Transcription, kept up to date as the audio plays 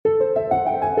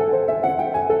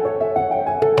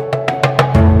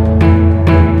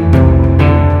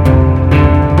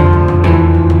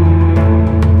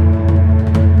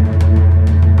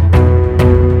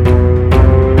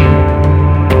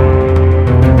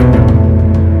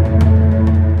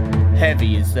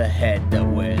head that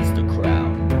wears the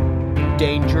crown.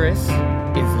 Dangerous is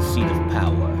the seat of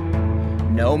power.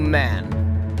 No man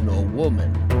nor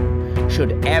woman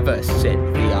should ever sit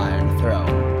the Iron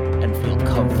Throne and feel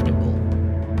comfortable.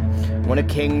 When a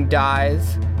king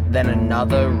dies, then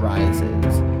another rises,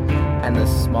 and the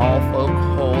small folk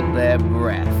hold their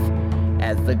breath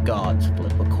as the gods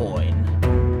flip a coin.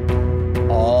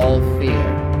 All fear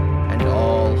and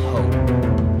all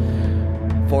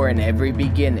hope. For in every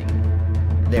beginning,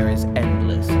 there is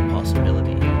endless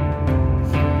possibility.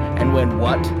 And when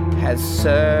what has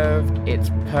served its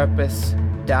purpose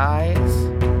dies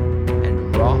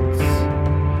and rots,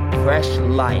 fresh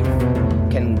life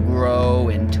can grow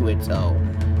into its own,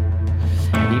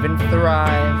 and even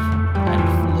thrive and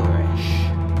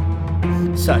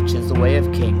flourish. Such is the way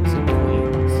of kings and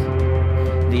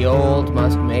queens. The old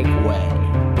must make way,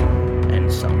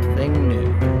 and something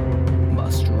new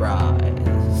must rise.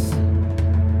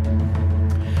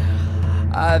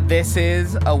 This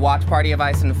is a watch party of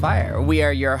Ice and Fire. We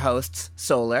are your hosts,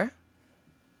 Solar,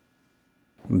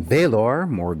 Valor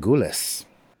Morgulis,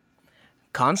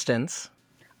 Constance,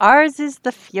 Ours is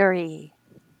the Fury,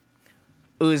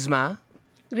 Uzma,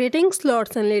 Greetings,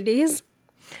 lords and ladies.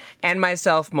 and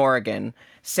myself, Morrigan.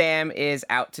 Sam is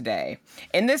out today.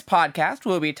 In this podcast,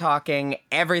 we'll be talking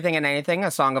everything and anything A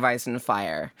Song of Ice and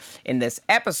Fire. In this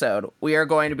episode, we are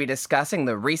going to be discussing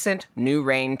the recent New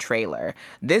Reign trailer.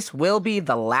 This will be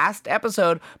the last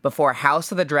episode before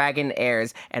House of the Dragon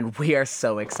airs, and we are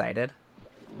so excited.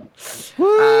 so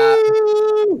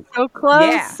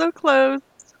close, Yeah. so close.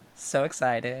 So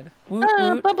excited. Woot,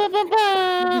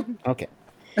 woot. Okay.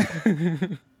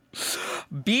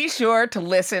 Be sure to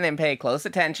listen and pay close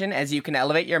attention, as you can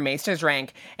elevate your Maester's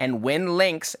rank and win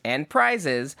links and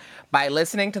prizes by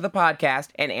listening to the podcast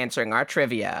and answering our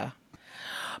trivia.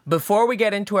 Before we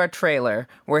get into our trailer,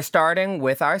 we're starting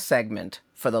with our segment,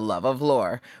 For the Love of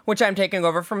Lore, which I'm taking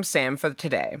over from Sam for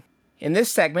today. In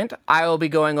this segment, I will be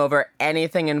going over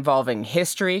anything involving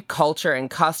history, culture, and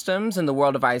customs in the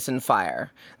world of Ice and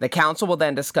Fire. The council will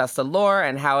then discuss the lore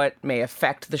and how it may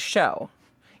affect the show.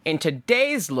 In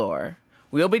today's lore,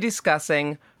 we'll be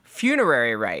discussing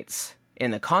funerary rites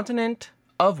in the continent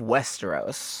of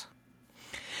Westeros.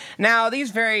 Now,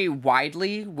 these vary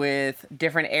widely with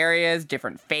different areas,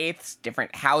 different faiths,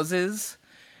 different houses.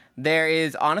 There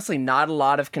is honestly not a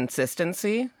lot of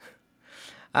consistency.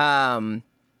 And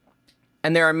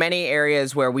there are many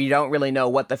areas where we don't really know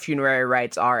what the funerary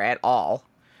rites are at all.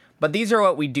 But these are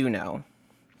what we do know.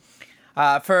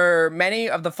 For many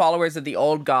of the followers of the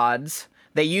old gods,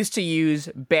 they used to use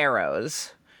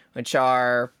barrows, which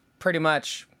are pretty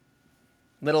much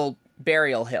little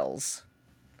burial hills.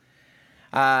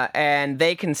 And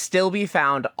they can still be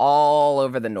found all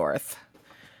over the north.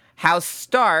 House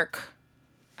Stark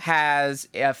has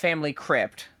a family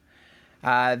crypt.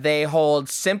 They hold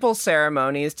simple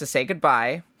ceremonies to say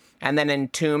goodbye and then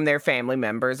entomb their family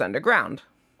members underground.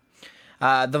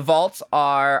 The vaults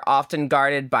are often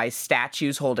guarded by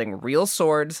statues holding real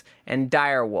swords and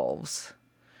dire wolves.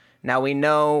 Now, we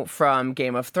know from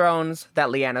Game of Thrones that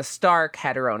Lyanna Stark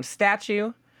had her own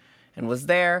statue and was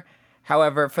there.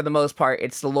 However, for the most part,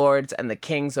 it's the lords and the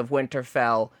kings of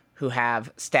Winterfell who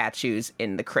have statues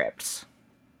in the crypts.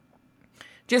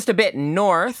 Just a bit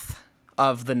north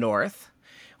of the north,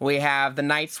 we have the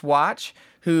Night's Watch,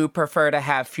 who prefer to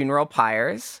have funeral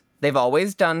pyres. They've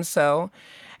always done so,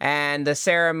 and the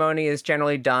ceremony is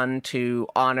generally done to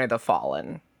honor the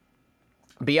fallen.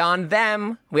 Beyond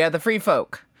them, we have the Free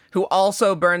Folk, who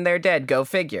also burn their dead, go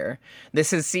figure.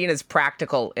 This is seen as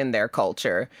practical in their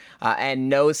culture, and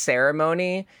no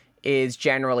ceremony is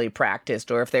generally practiced,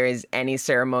 or if there is any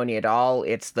ceremony at all,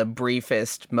 it's the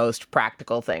briefest, most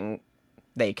practical thing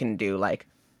they can do, like,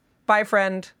 bye,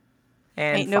 friend,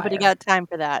 and Ain't nobody fire. got time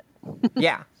for that.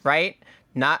 Yeah, right?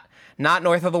 Not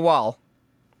north of the wall.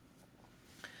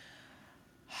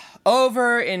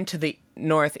 Over into the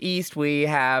northeast, we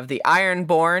have the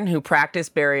Ironborn, who practice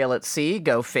burial at sea,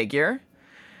 go figure.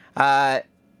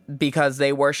 Because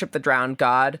they worship the drowned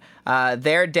god.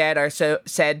 Their dead are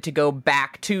said to go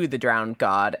back to the drowned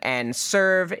god and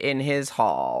serve in his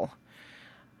hall,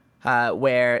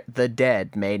 where the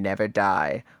dead may never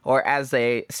die. Or as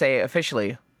they say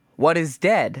officially, what is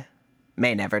dead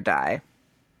may never die.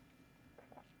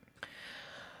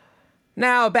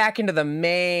 Now, back into the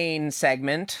main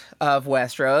segment of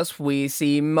Westeros, we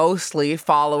see mostly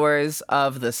followers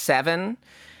of the Seven,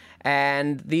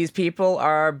 and these people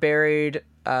are buried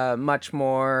much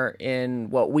more in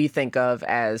what we think of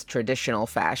as traditional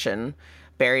fashion,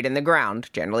 buried in the ground,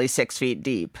 generally 6 feet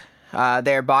deep.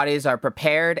 Their bodies are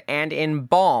prepared and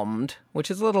embalmed,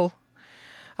 which is a little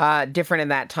different in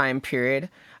that time period,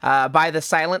 by the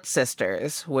Silent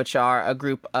Sisters, which are a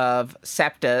group of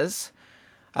septas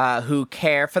who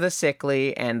care for the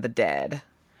sickly and the dead.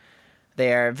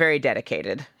 They are very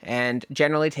dedicated and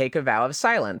generally take a vow of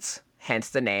silence, hence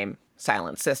the name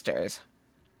Silent Sisters.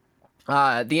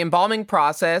 The embalming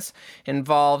process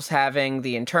involves having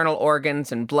the internal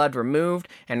organs and blood removed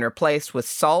and replaced with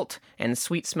salt and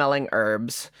sweet-smelling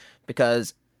herbs,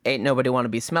 because ain't nobody want to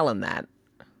be smelling that.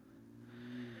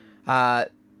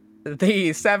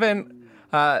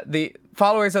 The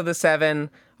followers of the seven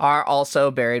are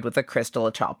also buried with a crystal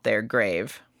atop their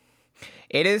grave.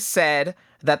 It is said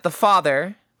that the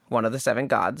Father, one of the seven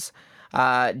gods,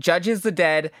 judges the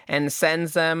dead and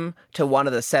sends them to one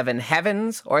of the seven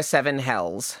heavens or seven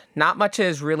hells. Not much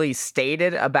is really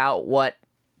stated about what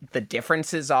the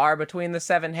differences are between the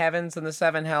seven heavens and the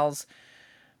seven hells,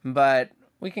 but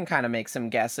we can kind of make some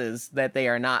guesses that they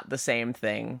are not the same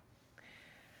thing.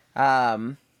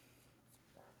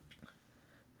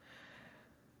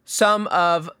 Some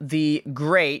of the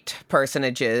great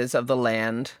personages of the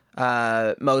land,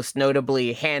 most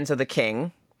notably Hands of the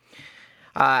King,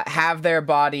 have their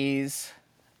bodies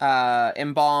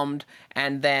embalmed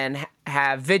and then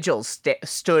have vigils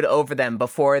stood over them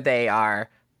before they are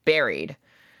buried.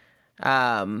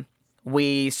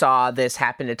 We saw this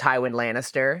happen to Tywin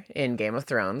Lannister in Game of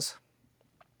Thrones.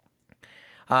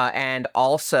 And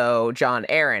also Jon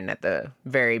Arryn at the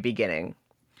very beginning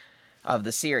of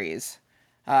the series.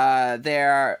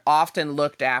 They're often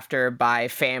looked after by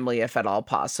family if at all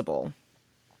possible.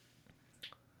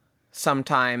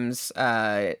 Sometimes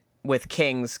with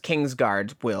kings,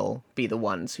 Kingsguard will be the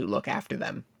ones who look after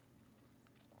them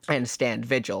and stand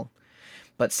vigil.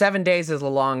 But 7 days is a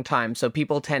long time, so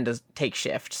people tend to take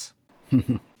shifts.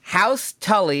 House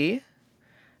Tully,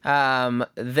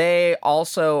 they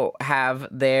also have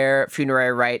their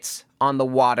funerary rites on the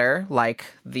water, like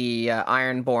the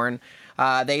Ironborn.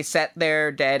 They set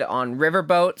their dead on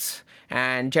riverboats,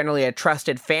 and generally a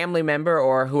trusted family member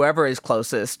or whoever is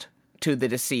closest to the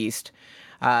deceased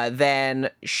then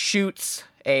shoots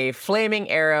a flaming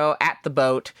arrow at the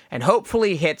boat and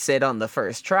hopefully hits it on the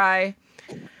first try.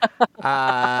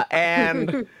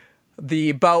 And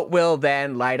the boat will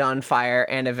then light on fire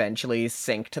and eventually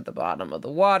sink to the bottom of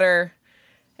the water,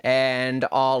 and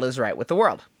all is right with the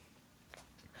world.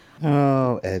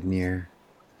 Oh, Edmure.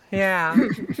 Yeah.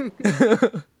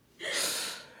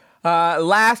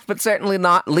 Last but certainly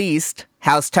not least,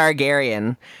 House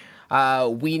Targaryen.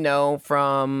 We know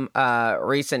from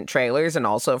recent trailers and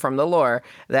also from the lore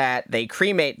that they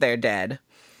cremate their dead.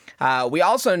 We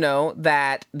also know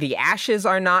that the ashes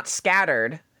are not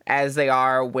scattered as they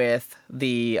are with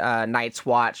the Night's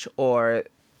Watch or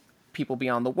people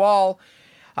beyond the wall.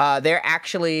 They're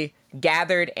actually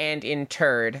gathered and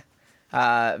interred.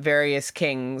 Various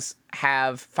kings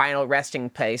have final resting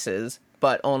places,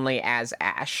 but only as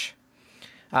ash.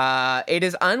 It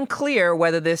is unclear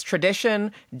whether this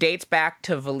tradition dates back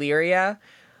to Valyria,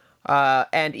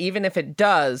 and even if it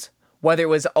does, whether it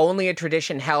was only a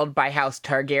tradition held by House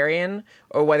Targaryen,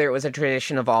 or whether it was a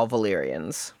tradition of all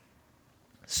Valyrians.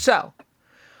 So,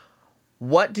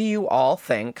 what do you all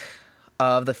think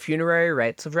of the funerary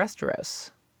rites of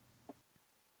Westeros?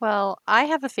 Well, I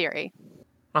have a theory.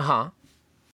 Uh-huh.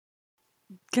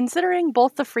 Considering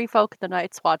both the Free Folk and the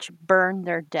Night's Watch burn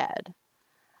their dead,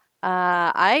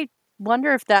 I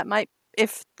wonder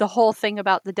if the whole thing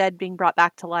about the dead being brought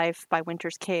back to life by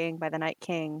Winter's King, by the Night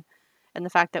King, and the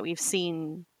fact that we've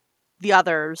seen the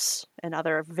others and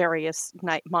other various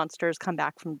night monsters come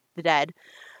back from the dead,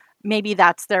 maybe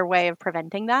that's their way of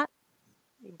preventing that.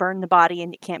 You burn the body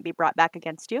and it can't be brought back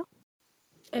against you.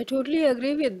 I totally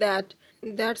agree with that.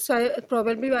 That's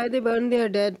probably why they burn their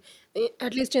dead,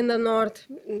 at least in the north,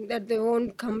 that they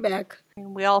won't come back.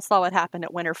 And we all saw what happened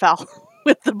at Winterfell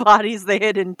with the bodies they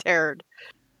had interred.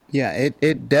 Yeah,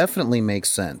 it definitely makes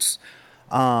sense.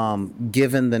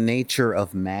 Given the nature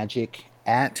of magic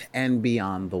at and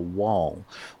beyond the wall,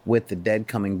 with the dead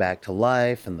coming back to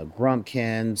life and the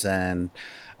Grumpkins, and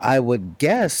I would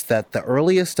guess that the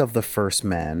earliest of the first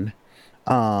men,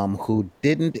 who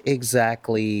didn't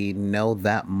exactly know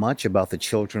that much about the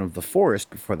Children of the Forest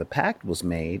before the pact was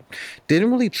made,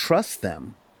 didn't really trust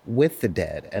them with the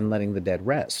dead and letting the dead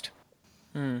rest.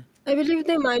 I believe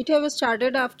they might have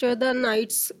started after the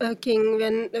Night's King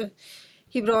when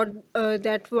he brought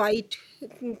that white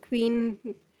queen.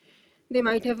 They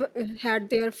might have had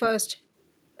their first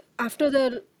after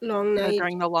the long night.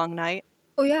 During the long night.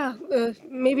 Oh yeah,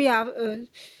 maybe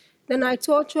the Night's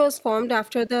Watch was formed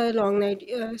after the long night,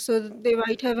 so they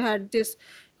might have had this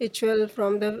ritual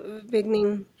from the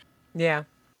beginning. Yeah.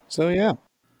 So yeah.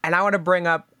 And I want to bring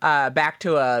up back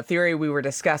to a theory we were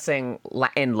discussing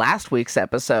in last week's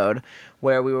episode,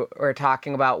 where we were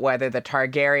talking about whether the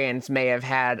Targaryens may have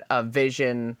had a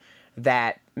vision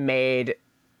that made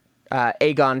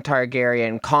Aegon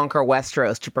Targaryen conquer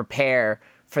Westeros to prepare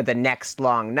for the next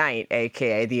long night,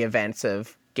 aka the events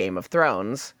of Game of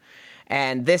Thrones.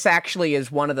 And this actually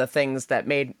is one of the things that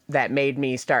made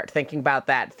me start thinking about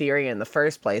that theory in the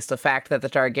first place. The fact that the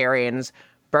Targaryens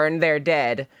burned their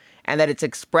dead, and that it's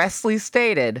expressly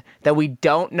stated that we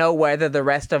don't know whether the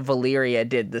rest of Valyria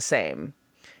did the same.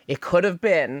 It could have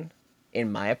been,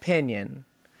 in my opinion,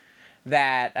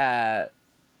 that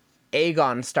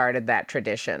Aegon started that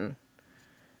tradition,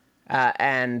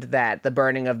 and that the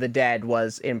burning of the dead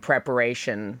was in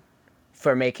preparation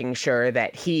for making sure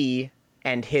that he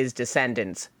and his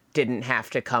descendants didn't have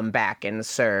to come back and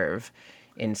serve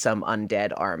in some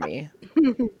undead army.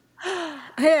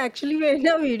 I actually made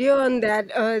a video on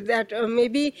that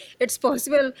maybe it's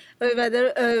possible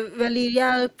whether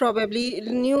Valyria probably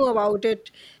knew about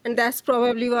it, and that's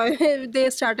probably why they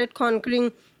started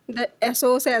conquering the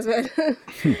Essos as well.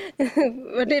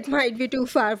 But it might be too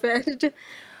far-fetched.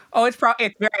 Oh, it's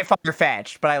very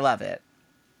far-fetched, but I love it.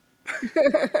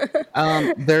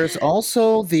 There's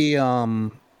also the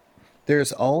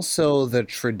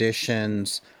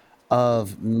traditions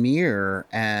of Myr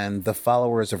and the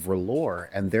followers of R'hllor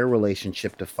and their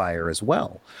relationship to fire as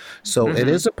well. So it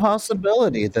is a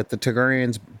possibility that the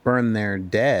Targaryens burn their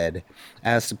dead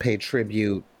as to pay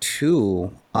tribute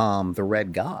to the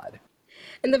Red God.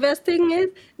 And the best thing is,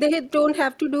 they don't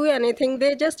have to do anything.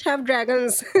 They just have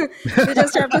dragons. They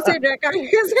just have to say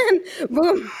Dracarys and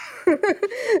boom,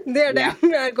 they're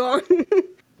done, are gone.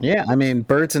 Yeah, I mean,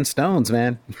 birds and stones,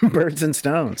 man. Birds and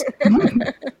stones.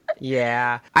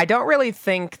 Yeah. I don't really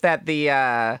think that the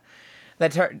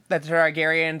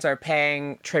Targaryens are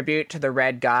paying tribute to the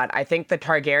Red God. I think the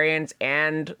Targaryens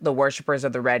and the worshippers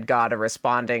of the Red God are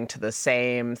responding to the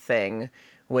same thing,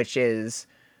 which is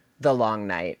the long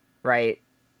night, right?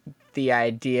 The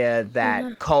idea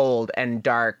that cold and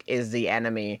dark is the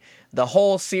enemy. The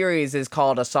whole series is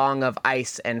called A Song of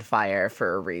Ice and Fire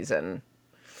for a reason.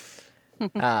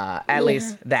 At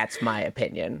least that's my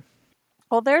opinion.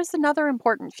 Well, there's another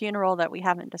important funeral that we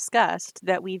haven't discussed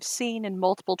that we've seen in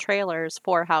multiple trailers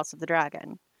for House of the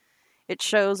Dragon. It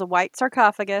shows a white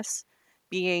sarcophagus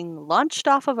being launched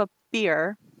off of a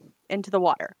bier into the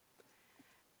water.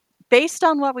 Based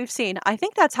on what we've seen, I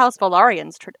think that's House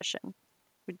Velarion's tradition.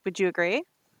 Would you agree?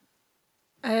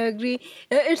 I agree.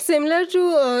 It's similar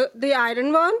to the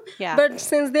Iron one, Yeah. but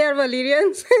since they are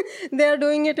Valyrians, they are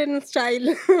doing it in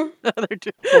style.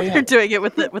 They're doing it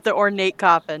with the ornate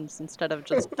coffins instead of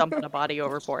just dumping a body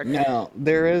overboard. Now,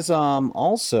 there is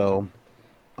also,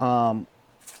 we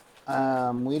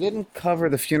didn't cover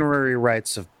the funerary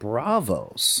rites of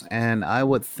Braavos, and I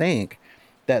would think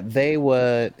that they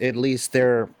would, at least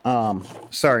they're,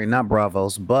 sorry, not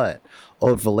Braavos, but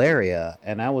Old Valyria,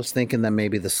 and I was thinking that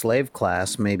maybe the slave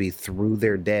class maybe threw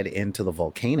their dead into the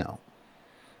volcano.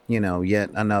 You know,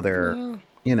 yet another,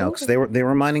 because they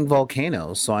were mining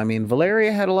volcanoes. So, I mean,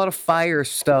 Valyria had a lot of fire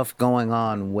stuff going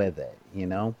on with it, you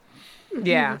know?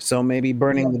 Yeah. So maybe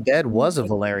burning the dead was a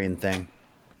Valyrian thing.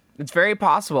 It's very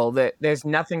possible that there's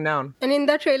nothing known. And in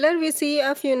the trailer, we see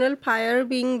a funeral pyre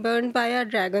being burned by a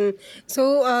dragon.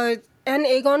 So, and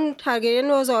Aegon Targaryen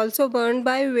was also burned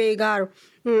by Vhagar.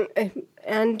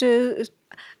 And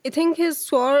I think his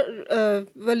sword,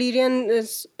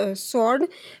 Valyrian sword,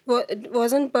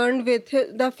 wasn't burned with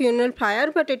the funeral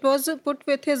pyre, but it was put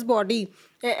with his body.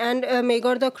 And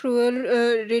Maegor the Cruel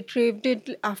retrieved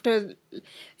it after.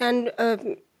 And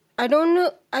I don't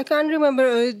know, I can't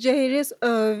remember. Jaehaerys,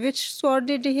 which sword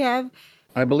did he have?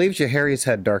 I believe Jaehaerys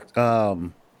had dark.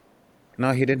 No,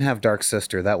 he didn't have Dark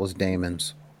Sister. That was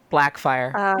Daemon's.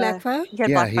 Blackfire. Blackfire? He had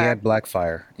Yeah, Blackfire. he had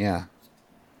Blackfire. Yeah.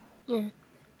 Yeah.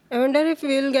 I wonder if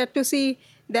we'll get to see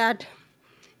that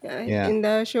in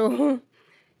the show.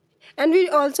 And we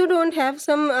also don't have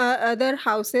some other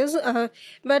houses,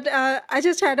 but I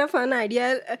just had a fun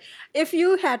idea. If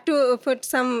you had to put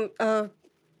some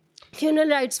funeral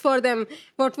rites for them,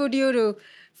 what would you do?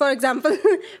 For example,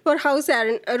 for House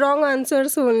Arryn, wrong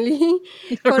answers only.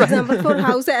 For example, for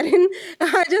House Arryn,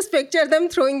 I just picture them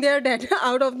throwing their dead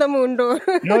out of the moon door.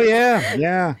 Oh,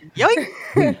 yeah.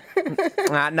 Yoink!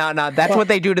 No, that's what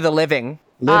they do to the living.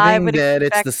 Living would dead. It's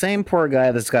expect- the same poor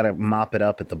guy that's got to mop it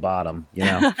up at the bottom, you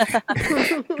know?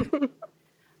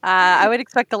 I would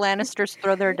expect the Lannisters to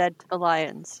throw their dead to the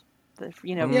lions.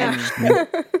 Yeah.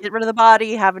 Get rid of the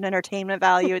body, have an entertainment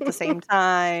value at the same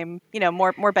time.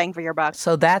 More bang for your buck.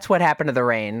 So that's what happened to the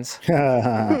Rains.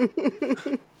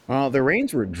 Well, the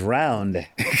rains were drowned.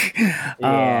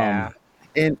 Yeah.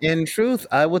 In truth,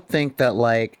 I would think that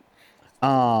like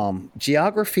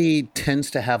geography tends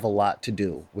to have a lot to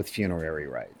do with funerary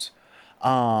rites.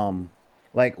 Um,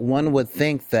 like one would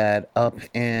think that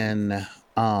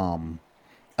um,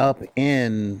 up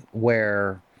in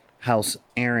where House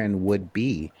Aaron would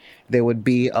be, there would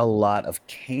be a lot of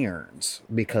cairns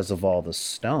because of all the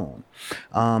stone,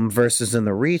 versus in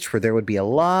the Reach where there would be a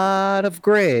lot of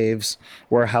graves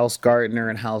where House Gardner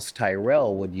and House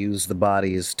Tyrell would use the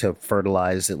bodies to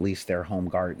fertilize at least their home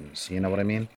gardens. You know what I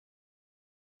mean?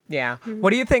 Yeah. Mhm. What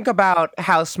do you think about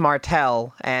House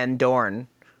Martell and Dorne?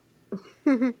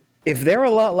 If they're a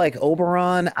lot like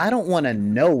Oberon, I don't want to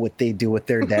know what they do with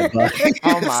their dead Oh bodies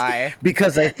my.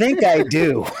 because I think I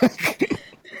do.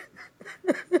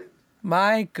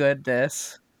 My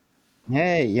goodness.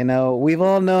 Hey, we've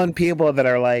all known people that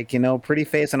are like, pretty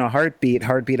face and a heartbeat,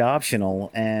 heartbeat optional.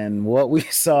 And what we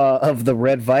saw of the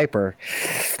Red Viper,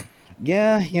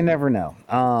 yeah, you never know.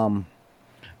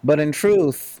 But in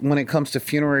truth, when it comes to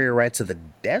funerary rites of the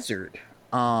desert,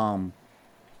 um,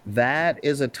 that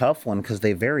is a tough one because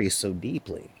they vary so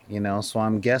deeply. So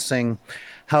I'm guessing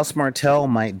House Martell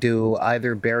might do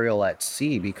either burial at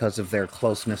sea because of their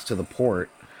closeness to the port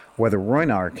where the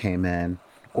Roynar came in,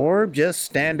 or just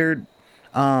standard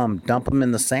dump them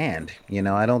in the sand.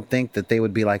 I don't think that they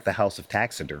would be like the House of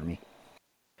Taxidermy.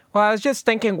 Well, I was just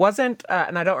thinking,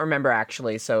 and I don't remember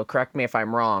actually, so correct me if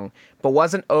I'm wrong, but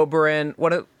wasn't Oberyn,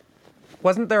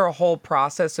 wasn't there a whole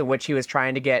process in which he was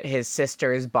trying to get his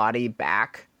sister's body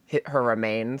back, her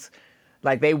remains?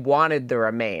 Like they wanted the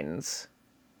remains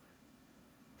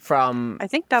from, I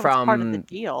think that was part of the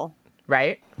deal.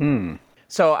 right? Hmm.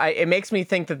 So it makes me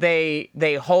think that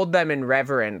they hold them in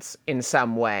reverence in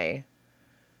some way,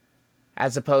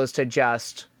 as opposed to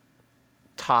just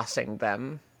tossing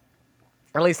them.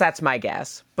 Or at least that's my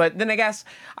guess. But then I guess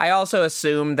I also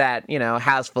assume that,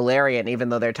 House Valerian, even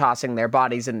though they're tossing their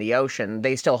bodies in the ocean,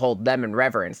 they still hold them in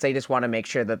reverence. They just want to make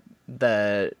sure that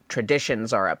the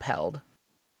traditions are upheld.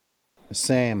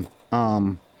 Same.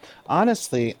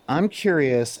 Honestly, I'm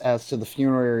curious as to the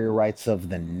funerary rites of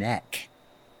the neck.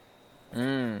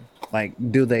 Like,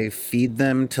 do they feed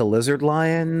them to lizard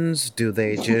lions? Do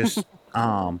they just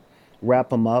wrap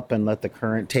them up and let the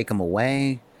current take them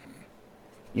away?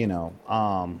 You know,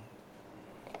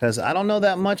 because I don't know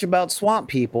that much about swamp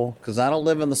people because I don't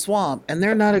live in the swamp and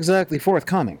they're not exactly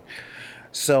forthcoming.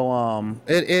 So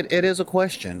it is a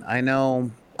question. I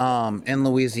know in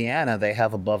Louisiana they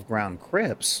have above ground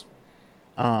crypts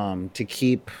to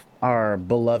keep our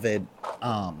beloved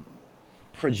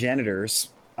progenitors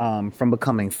from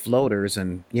becoming floaters,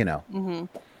 and Hmm.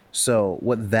 so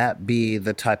would that be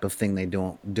the type of thing they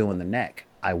do in the neck?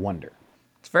 I wonder.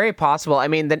 It's very possible. I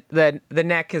mean, the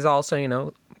neck is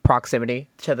also, proximity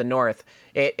to the north.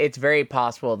 It's very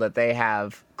possible that they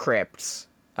have crypts,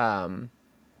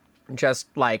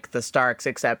 just like the Starks,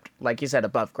 except, like you said,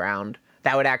 above ground.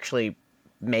 That would actually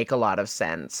make a lot of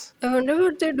sense. I wonder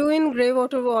what they do in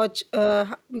Greywater Watch,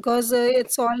 because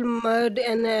it's all mud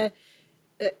and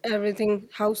everything.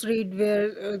 House Reed,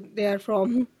 where they are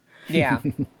from. Yeah,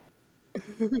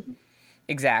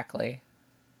 exactly.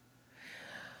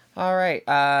 All right.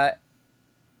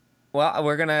 Well,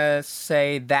 we're gonna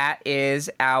say that is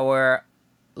our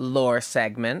lore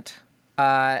segment.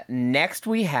 Next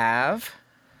we have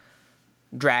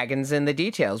Dragons in the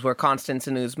Details, where Constance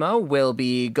and Uzma will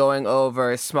be going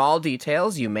over small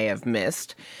details you may have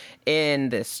missed in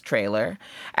this trailer,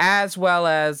 as well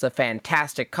as the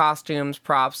fantastic costumes,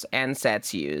 props, and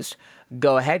sets used.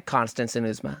 Go ahead, Constance and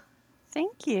Uzma.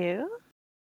 Thank you.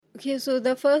 Okay, so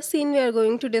the first scene we are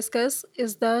going to discuss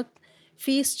is the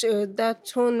feast, the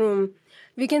throne room.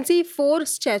 We can see 4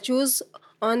 statues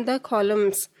on the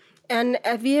columns, and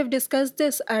we have discussed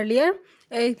this earlier,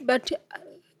 but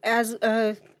as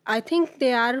I think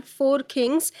there are 4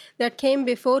 kings that came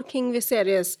before King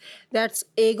Viserys. That's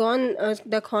Aegon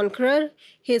the Conqueror,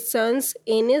 his sons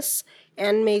Aenys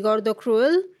and Maegor the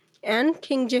Cruel, and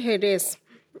King Jaehaerys.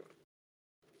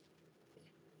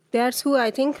 That's who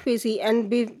I think we see. And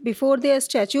before their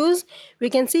statues, we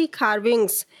can see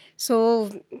carvings.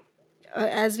 So,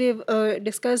 as we've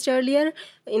discussed earlier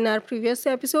in our previous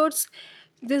episodes,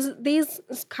 these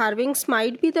carvings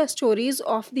might be the stories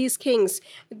of these kings,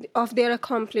 of their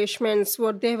accomplishments,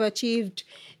 what they've achieved,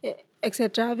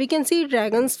 etc. We can see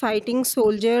dragons fighting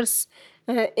soldiers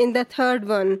in the third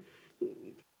one.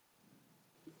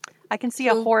 I can see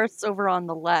a So, horse over on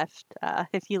the left.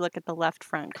 If you look at the left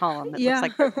front column, it looks yeah.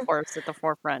 like there's a horse at the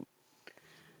forefront.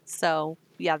 So,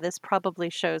 yeah, this probably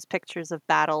shows pictures of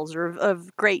battles or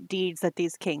of great deeds that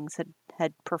these kings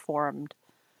had performed.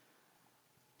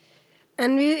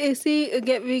 And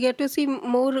we get to see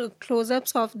more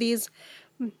close-ups of these.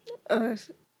 Uh,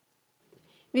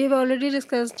 we've already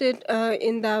discussed it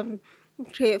in the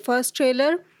first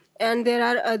trailer, and there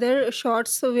are other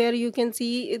shots where you can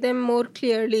see them more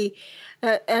clearly.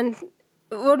 And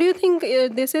what do you think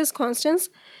this is, Constance?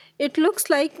 It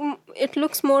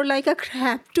looks more like a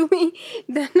crab to me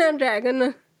than a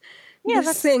dragon. Yeah,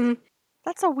 This thing,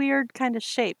 that's a weird kind of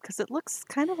shape because it looks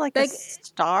kind of like a like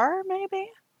star, maybe,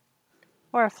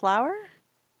 or a flower.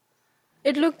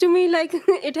 it looked to me like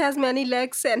it has many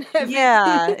legs and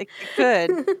Yeah, everything. it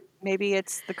could. Maybe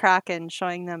it's the Kraken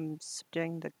showing them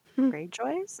subduing the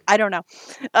Greyjoys. I don't know.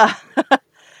 Uh,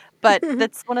 but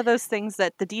that's one of those things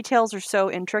that the details are so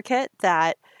intricate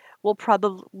that we'll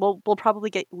probably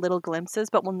get little glimpses,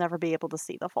 but we'll never be able to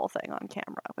see the full thing on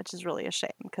camera, which is really a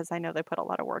shame because I know they put a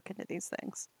lot of work into these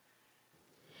things.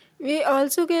 We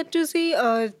also get to see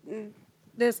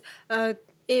this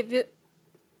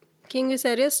King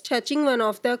Viserys touching one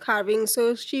of the carvings,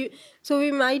 so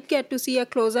we might get to see a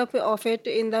close up of it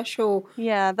in the show.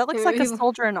 Yeah, that looks like a We-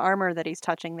 soldier in armor that he's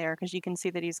touching there because you can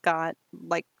see that he's got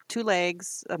like 2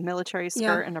 legs, a military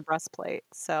skirt, Yeah. and a breastplate.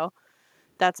 So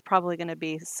that's probably going to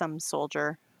be some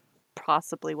soldier,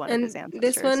 possibly one of his And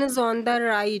ancestors. this one is on the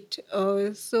right,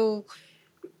 so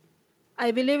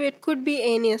I believe it could be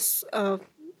Aenys.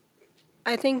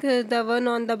 I think the one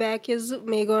on the back is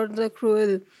Maegor the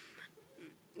Cruel.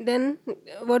 Then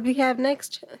what we have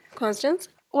next, Constance?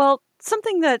 Well,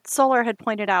 something that Solar had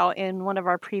pointed out in one of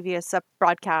our previous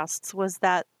broadcasts was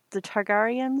that the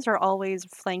Targaryens are always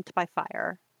flanked by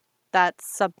fire. That's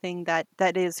something that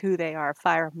is who they are,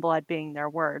 fire and blood being their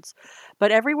words.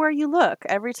 But everywhere you look,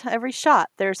 every shot,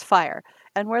 there's fire.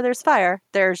 And where there's fire,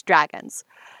 there's dragons.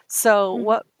 So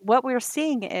what we're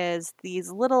seeing is the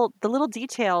little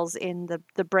details in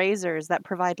the braziers that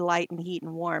provide light and heat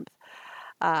and warmth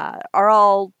are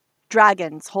all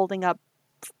dragons holding up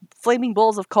flaming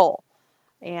bowls of coal.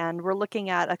 And we're looking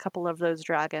at a couple of those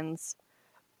dragons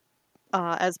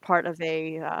as part of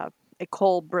a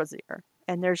coal brazier.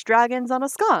 And there's dragons on a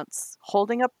sconce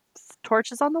holding up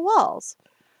torches on the walls,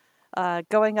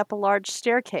 going up a large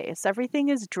staircase. Everything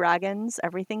is dragons,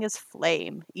 everything is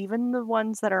flame. Even the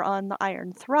ones that are on the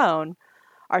Iron Throne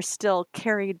are still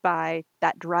carried by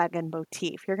that dragon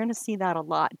motif. You're going to see that a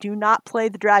lot. Do not play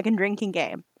the dragon drinking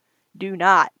game. Do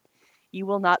not. You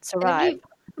will not survive.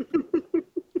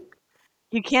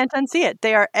 You can't unsee it.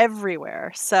 They are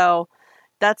everywhere. So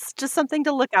that's just something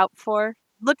to look out for.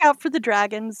 Look out for the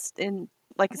dragons in,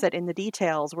 like I said, in the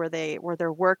details where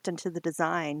they're worked into the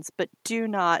designs, but do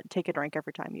not take a drink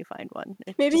every time you find one.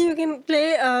 Maybe you can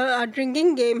play a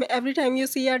drinking game every time you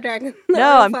see a dragon.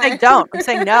 No, on I'm saying fire. don't. I'm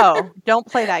saying no. Don't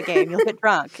play that game. You'll get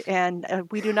drunk, and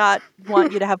we do not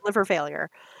want you to have liver failure.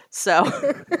 So,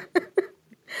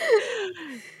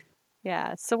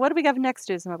 yeah. So what do we have next,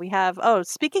 Uzma? We have,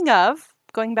 speaking of,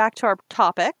 going back to our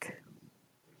topic.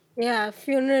 Yeah,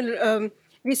 funeral.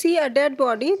 We see a dead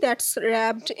body that's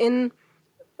wrapped in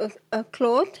a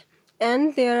cloth,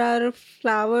 and there are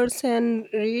flowers and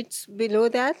wreaths below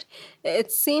that.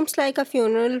 It seems like a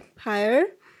funeral pyre,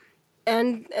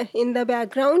 and in the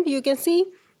background you can see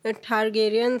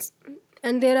Targaryens,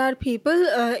 and there are people.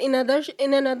 In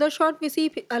another shot, we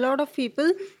see a lot of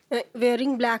people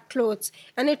wearing black clothes,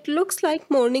 and it looks like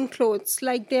mourning clothes,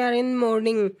 like they are in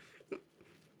mourning.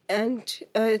 And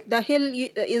the hill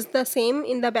is the same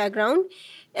in the background,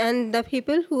 and the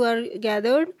people who are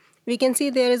gathered, we can see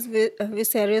there is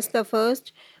Viserys the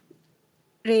First,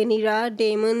 Rhaenyra,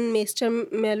 Daemon, Maester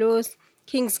Melos,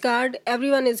 Kingsguard.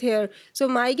 Everyone is here. So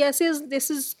my guess is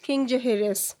this is King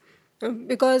Jaehaerys,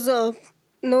 because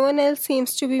no one else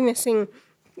seems to be missing.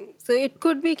 So it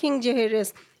could be King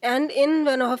Jaehaerys. And in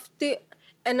one of the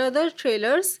another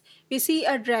trailers, we see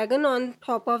a dragon on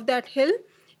top of that hill.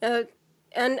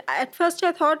 And at first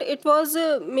I thought it was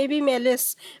maybe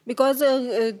Melis, because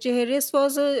Jaehaerys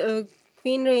was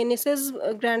Queen Rhaenys's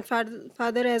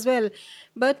grandfather as well.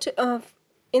 But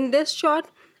in this shot,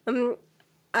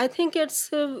 I think it's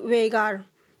Vhagar.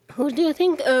 Who do you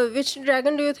think? Which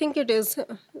dragon do you think it is,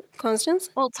 Constance?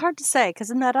 Well, it's hard to say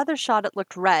because in that other shot it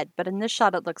looked red, but in this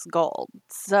shot it looks gold.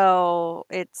 So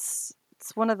it's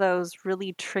one of those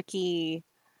really tricky.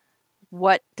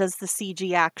 What does the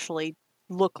CG actually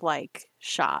look like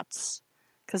shots?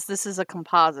 Because this is a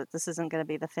composite. This isn't going to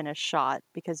be the finished shot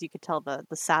because you could tell the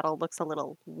saddle looks a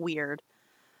little weird.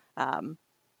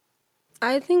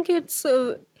 I think it's.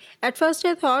 At first,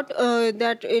 I thought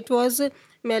that it was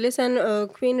Melis and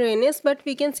Queen Rhaenys, but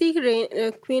we can see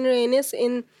Queen Rhaenys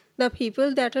in the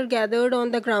people that are gathered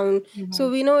on the ground. Hmm. So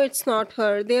we know it's not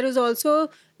her. There is also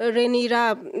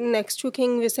Rhaenyra next to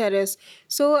King Viserys.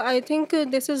 So I think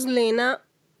this is Lena,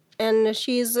 and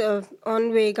she's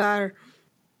on Vhagar.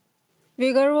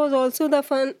 Vhagar was also the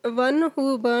one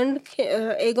who burned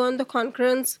Aegon the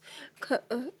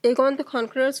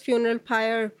Conqueror's funeral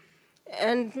pyre,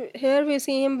 and here we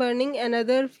see him burning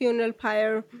another funeral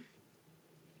pyre.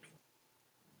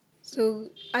 So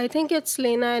I think it's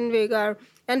Lena and Vhagar.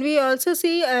 And we also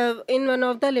see in one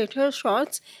of the later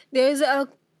shots, there is a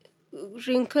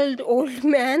wrinkled old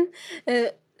man uh,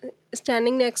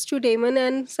 standing next to Damon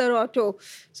and Sir Otto.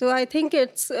 So I think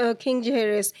it's King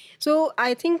Jaehaerys. So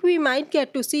I think we might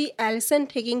get to see Alicent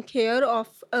taking care of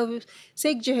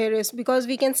sick Jaehaerys, because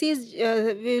we can see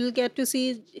we will get to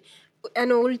see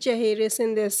an old Jaehaerys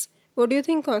in this. What do you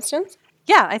think, Constance?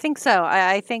 Yeah, I think so.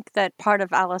 I think that part of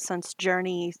Alicent's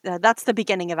journey, that's the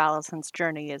beginning of Alicent's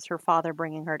journey, is her father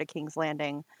bringing her to King's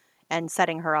Landing and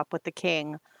setting her up with the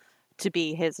king to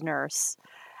be his nurse.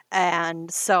 And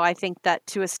so I think that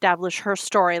to establish her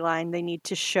storyline, they need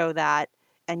to show that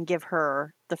and give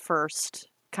her the first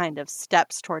kind of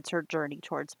steps towards her journey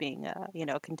towards being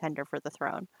a, contender for the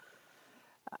throne.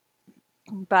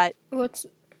 But What's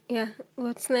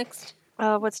next?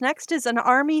 what's next is an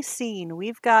army scene.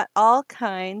 We've got all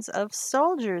kinds of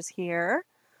soldiers here.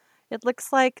 It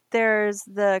looks like there's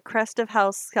the crest of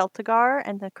House Celtigar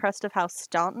and the crest of House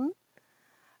Staunton.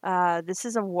 This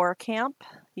is a war camp.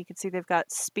 You can see they've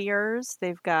got spears,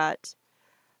 they've got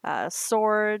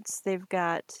swords, they've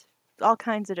got all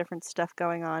kinds of different stuff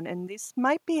going on. And these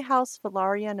might be House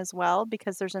Velaryon as well,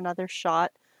 because there's another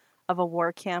shot of a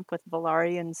war camp with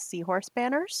Velaryon seahorse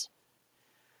banners.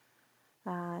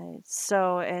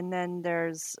 And then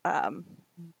there's,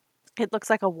 it looks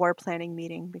like a war planning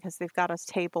meeting, because they've got a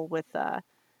table with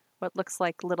what looks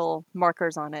like little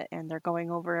markers on it, and they're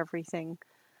going over everything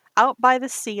out by the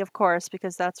sea, of course,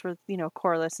 because that's where,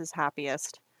 Corlys is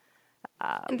happiest.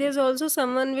 And there's also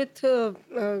someone with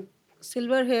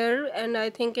silver hair, and I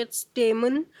think it's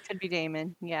Damon. Could be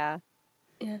Daemon, yeah.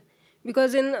 Yeah,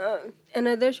 because in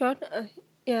another shot,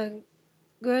 yeah,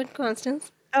 go ahead,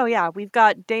 Constance. Oh yeah, we've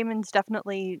got Daemon's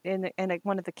definitely in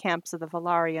one of the camps of the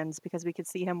Velaryons, because we could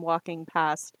see him walking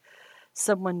past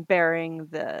someone bearing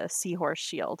the seahorse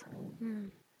shield.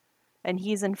 And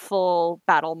he's in full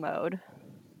battle mode.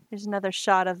 There's another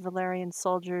shot of Velaryon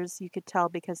soldiers. You could tell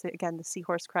because, again, the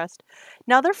seahorse crest.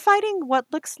 Now they're fighting what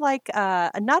looks like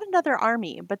not another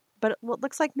army, but what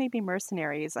looks like maybe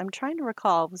mercenaries. I'm trying to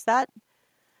recall. Was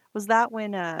that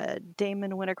when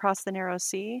Daemon went across the Narrow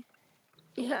Sea?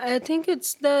 Yeah, I think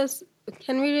it's the.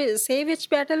 Can we say which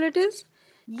battle it is?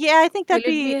 Yeah, I think Will it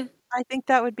be a I think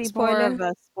that would be more of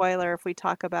spoiler? a spoiler if we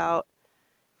talk about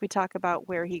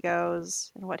where he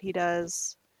goes and what he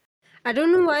does. I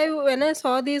don't know why when I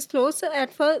saw these clothes,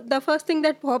 at first the first thing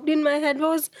that popped in my head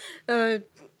was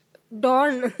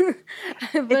Dawn,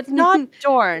 but It's not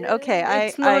Dorne. Okay,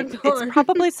 it's not it's Dawn.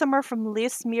 probably somewhere from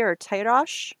Lismere or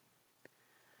Tyrosh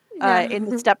Yeah. in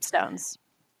the Stepstones,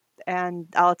 and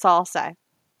that's all I'll say.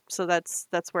 So that's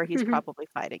where he's probably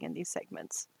fighting in these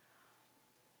segments.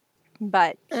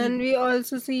 But And we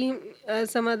also see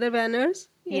some other banners.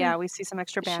 yeah, we see some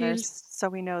extra banners, Shields. so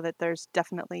we know that there's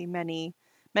definitely many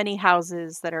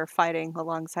houses that are fighting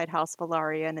alongside House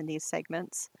Velaryon in these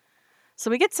segments.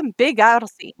 So we get some big battle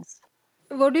scenes.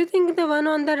 What do you think the one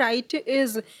on the right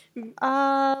is? Looks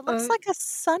Uh, like a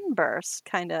sunburst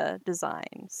kind of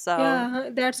design. So yeah,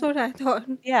 that's what I thought.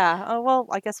 yeah. Oh, well,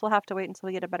 I guess we'll have to wait until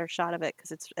we get a better shot of it,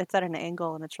 because it's at an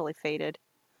angle and it's really faded.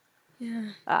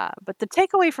 Yeah. But the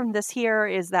takeaway from this here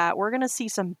is that we're going to see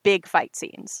some big fight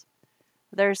scenes.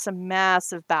 There's some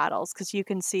massive battles, because you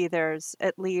can see there's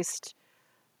at least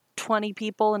 20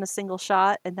 people in a single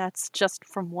shot, and that's just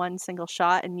from one single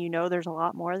shot, and there's a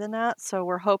lot more than that. So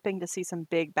we're hoping to see some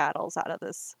big battles out of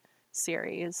this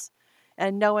series.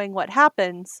 And knowing what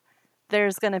happens,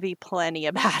 there's going to be plenty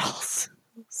of battles.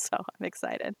 So I'm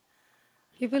excited.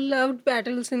 People loved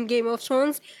battles in Game of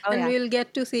Thrones, Oh, and yeah. we'll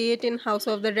get to see it in House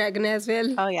of the Dragon as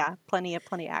well. Oh, yeah. Plenty of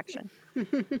action.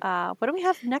 What do we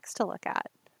have next to look at?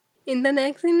 In the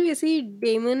next scene, we see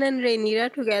Damon and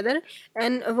Rhaenyra together,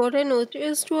 and what I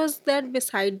noticed was that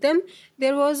beside them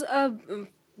there was a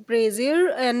brazier,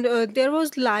 and there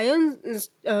was lion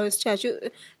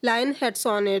heads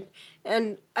on it.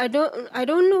 And I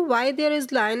don't know why there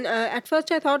is lion. At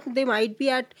first, I thought they might be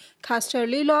at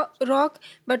Casterly Rock,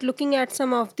 but looking at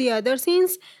some of the other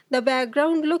scenes, the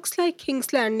background looks like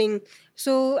King's Landing.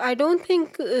 So I don't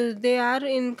think they are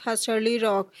in Casterly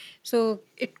Rock. So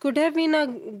it could have been a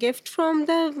gift from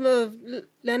the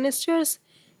Lannisters.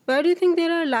 Why do you think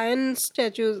there are lion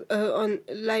statues on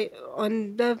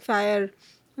the fire,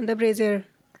 on the brazier?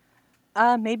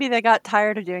 Maybe they got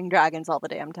tired of doing dragons all the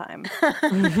damn time.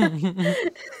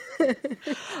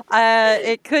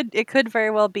 It could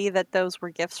very well be that those were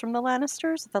gifts from the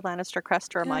Lannisters, the Lannister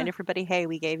crest to remind Yeah. everybody, hey,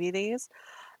 we gave you these.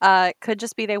 It could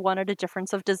just be they wanted a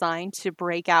difference of design to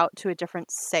break out to a different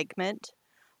segment,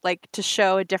 like to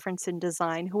show a difference in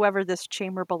design. Whoever this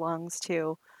chamber belongs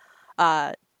to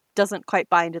uh, doesn't quite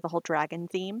buy into the whole dragon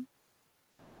theme.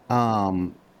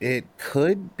 It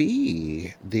could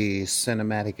be the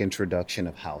cinematic introduction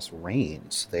of House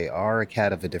Rains. They are a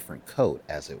cat of a different coat,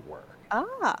 as it were.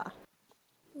 Ah,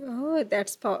 Oh,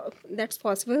 that's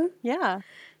possible. yeah.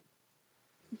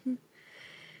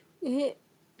 Eh,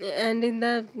 And in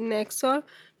the next shot,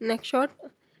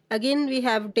 again we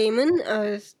have Damon.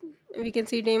 We can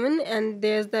see Damon, and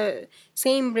there's the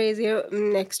same brazier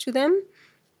next to them.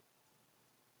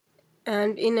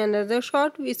 And in another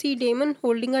shot, we see Damon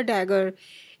holding a dagger,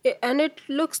 and it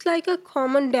looks like a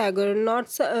common dagger, not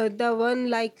the one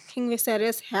like King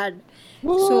Viserys had. So,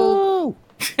 Whoa!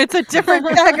 It's a different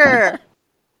dagger.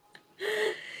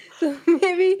 so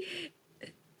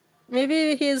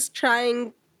maybe he's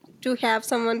trying to have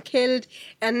someone killed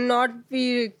and not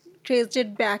be traced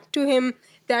it back to him.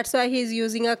 That's why he's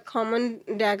using a common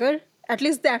dagger. At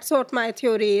least that's what my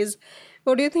theory is.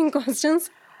 What do you think, Constance?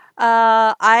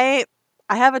 I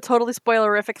have a totally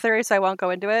spoilerific theory, so I won't go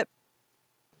into it.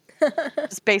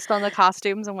 Just based on the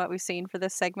costumes and what we've seen for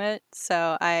this segment,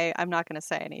 so I'm not going to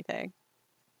say anything.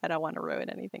 I don't want to ruin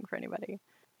anything for anybody,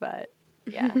 but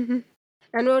yeah,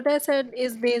 And what I said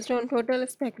is based on total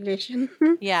speculation.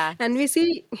 yeah. And we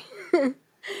see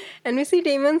and we see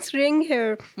Damon's ring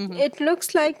here. Mhm. It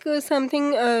looks like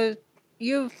something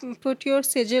you put your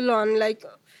sigil on, like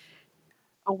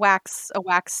A wax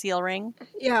seal ring.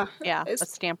 yeah, Yeah, a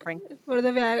it's stamp ring. for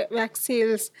the wax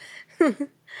seals.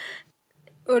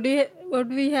 What do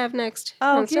we have next,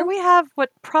 Oh, here Constance? we have what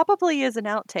probably is an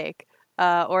outtake,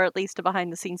 or at least a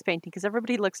behind the scenes painting, because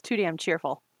everybody looks too damn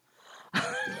cheerful.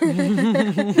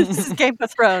 This is Game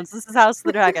of Thrones. This is House of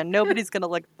the Dragon. Nobody's gonna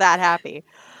look that happy.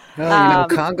 Well,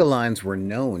 conga lines were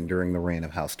known during the reign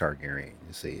of House Targaryen.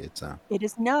 You see, it's It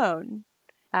is known.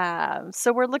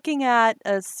 So we're looking at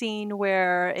a scene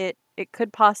where it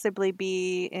could possibly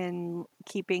be in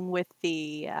keeping with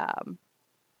the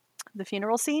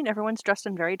funeral scene. Everyone's dressed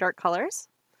in very dark colors.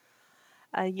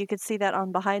 You could see that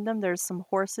on behind them. There's some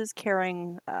horses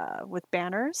carrying with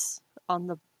banners on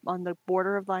the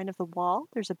border of line of the wall.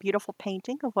 There's a beautiful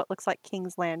painting of what looks like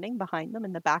King's Landing behind them.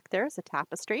 In the back there is a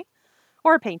tapestry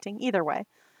or a painting, either way.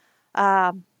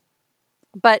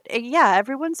 But yeah,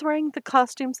 everyone's wearing the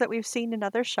costumes that we've seen in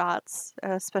other shots,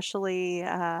 especially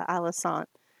Alicent.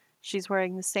 She's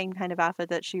wearing the same kind of outfit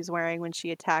that she's wearing when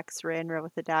she attacks Rhaenyra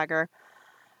with the dagger.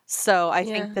 So I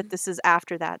think Yeah. that this is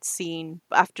after that scene,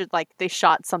 after like they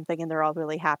shot something and they're all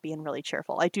really happy and really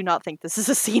cheerful. I do not think this is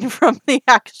a scene from the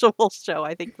actual show.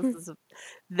 I think this is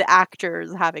the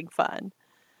actors having fun.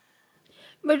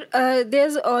 But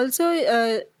there's also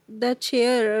the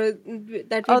chair that we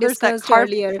Oh, there's that discussed carved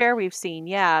earlier chair we've seen.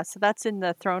 Yeah, so that's in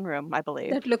the throne room, I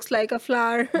believe. that looks like a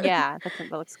flower. Yeah, that looks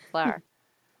like a flower.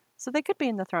 So they could be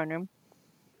in the throne room.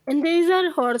 And these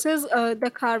are horses,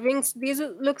 the carvings. These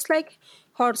looks like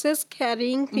horses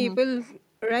carrying people,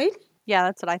 right? Yeah,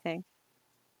 that's what I think.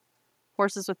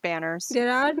 Horses with banners.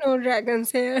 There are no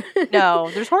dragons here. No,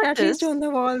 there's At least horses. on the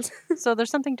walls. So there's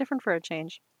something different for a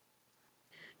change.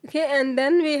 Okay, and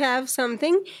then we have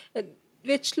something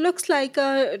which looks like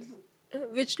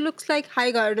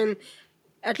High Garden.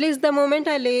 At least the moment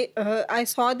I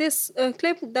saw this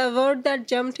clip, the word that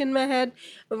jumped in my head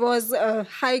was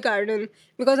High Garden,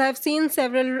 because I've seen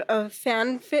several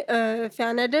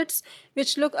fan edits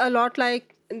which look a lot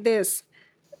like this.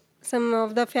 Some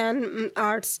of the fan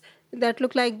arts that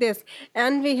look like this,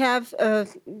 and we have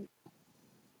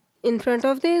in front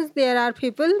of this there are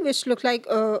people which look like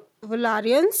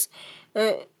Valarians.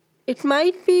 Uh, it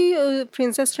might be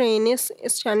Princess Rhaenys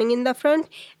is standing in the front,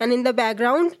 and in the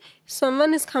background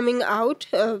someone is coming out.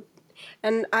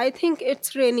 And I think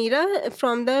it's Rhaenyra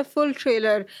from the full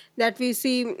trailer that we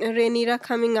see Rhaenyra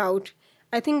coming out.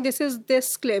 I think this is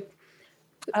this clip.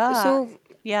 So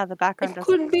Yeah, the background it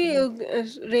doesn't. could be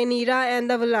Rhaenyra and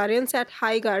the Valarians at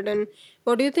High Garden.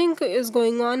 What do you think is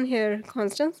going on here,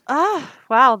 Constance?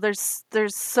 Wow, there's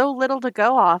so little to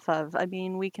go off of. I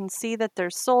mean, we can see that they're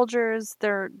soldiers.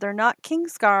 They're not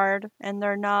Kingsguard and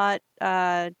they're not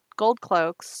gold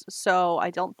cloaks, so I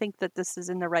don't think that this is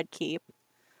in the Red Keep.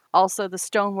 Also, the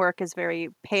stonework is very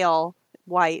pale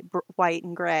white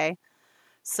and gray.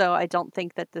 So I don't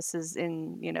think that this is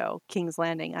in, King's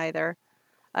Landing either.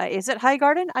 Is it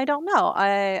Highgarden? I don't know.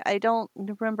 I don't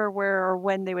remember where or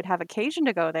when they would have occasion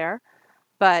to go there,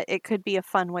 but it could be a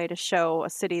fun way to show a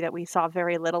city that we saw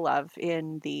very little of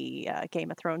in the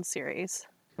Game of Thrones series.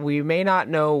 We may not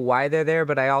know why they're there,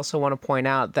 but I also want to point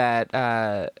out that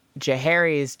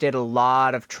Jaehaerys did a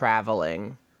lot of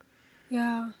traveling.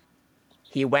 Yeah.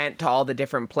 He went to all the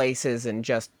different places and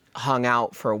just hung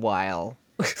out for a while.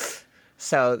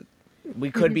 So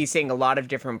we could be seeing a lot of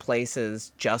different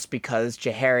places just because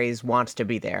Jaehaerys wants to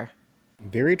be there.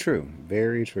 Very true.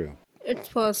 Very true. It's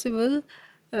possible.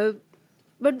 Uh,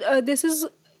 but this is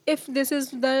if this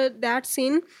is that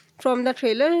scene from the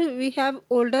trailer, we have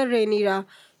older Rhaenyra.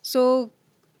 So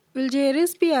will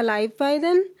Jaehaerys be alive by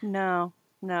then? No,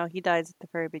 he dies at the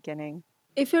very beginning.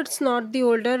 If it's not the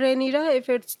older Rhaenyra, if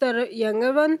it's the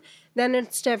younger one, then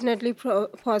it's definitely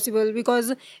possible,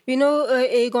 because we know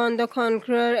Aegon the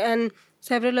Conqueror and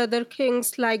several other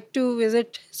kings like to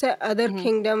visit other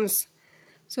kingdoms.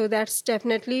 So that's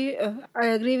definitely, I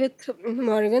agree with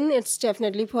Morgan, it's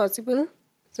definitely possible.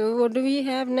 So what do we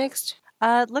have next?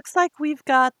 It looks like we've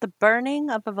got the burning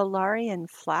of a Velaryon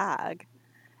flag.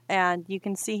 And you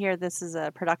can see here, this is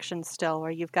a production still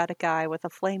where you've got a guy with a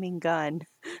flaming gun.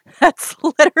 That's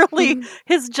literally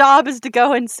his job, is to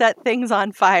go and set things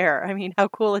on fire. I mean, how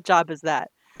cool a job is that?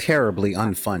 Terribly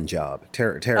unfun job.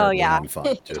 Terribly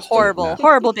unfun. Just Horrible.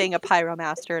 Horrible being a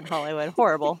pyromaster in Hollywood.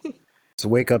 Horrible. To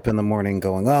wake up in the morning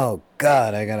going, oh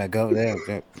God, I gotta go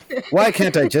there. Why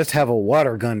can't I just have a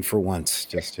water gun for once?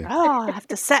 Oh, I have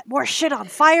to set more shit on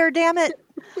fire, damn it.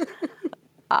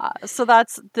 So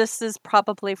this is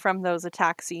probably from those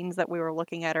attack scenes that we were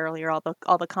looking at earlier, all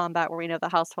the combat where we know the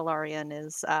House Velaryon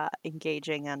is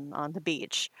engaging on the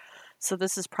beach. So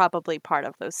this is probably part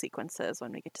of those sequences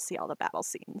when we get to see all the battle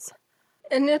scenes.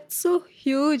 And it's so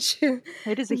huge.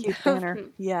 It is a huge banner.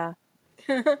 Yeah.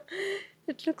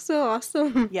 It looks so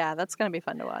awesome. Yeah, that's going to be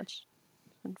fun to watch.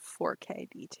 And 4K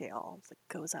details. It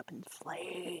goes up in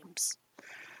flames.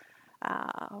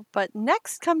 But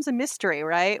next comes a mystery,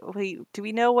 right? Do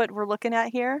we know what we're looking at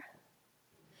here?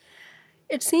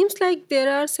 It seems like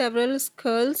there are several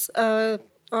skulls on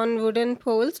wooden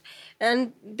poles,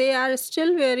 and they are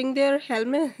still wearing their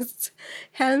helms.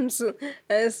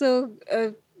 So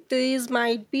these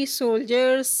might be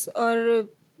soldiers or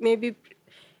maybe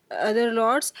other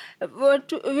lords.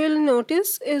 What we'll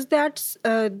notice is that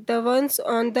the ones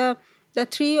on the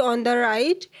three on the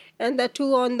right and the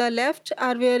two on the left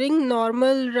are wearing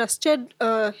normal rusted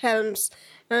helms,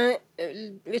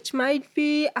 which might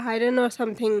be iron or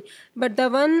something. But the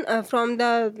one from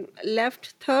the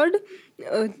left third,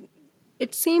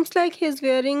 it seems like he's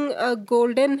wearing a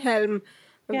golden helm.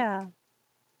 Yeah.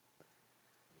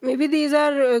 Maybe these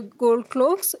are gold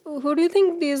cloaks. Who do you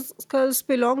think these skulls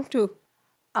belong to?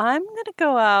 I'm going to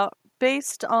go out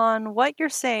based on what you're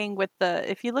saying with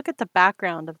if you look at the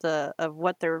background of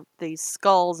what these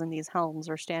skulls and these helms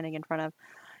are standing in front of,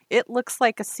 it looks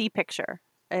like a sea picture.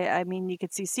 I mean, you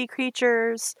could see sea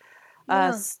creatures,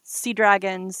 sea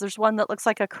dragons. There's one that looks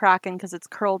like a kraken because it's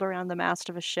curled around the mast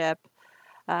of a ship.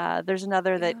 There's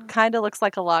another that kind of looks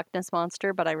like a Loch Ness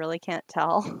monster, but I really can't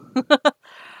tell.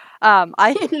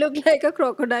 It looked like a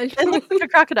crocodile. It looks like a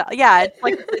crocodile. Yeah, it's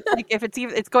like if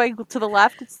it's going to the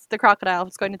left, it's the crocodile. If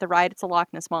it's going to the right, it's a Loch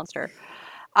Ness monster.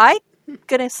 I'm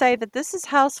gonna say that this is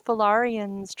House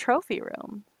Velaryon's trophy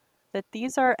room. That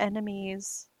these are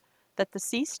enemies that the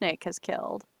sea snake has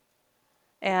killed,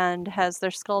 and has their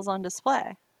skulls on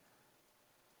display.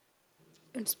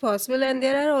 It's possible, and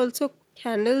there are also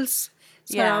candles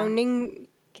surrounding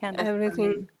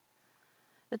everything. Burning.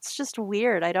 It's just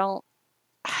weird.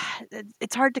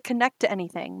 It's hard to connect to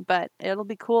anything, but it'll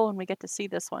be cool when we get to see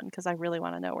this one because I really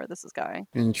want to know where this is going.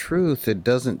 In truth, it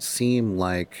doesn't seem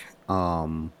like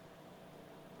well,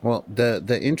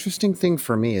 the interesting thing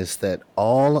for me is that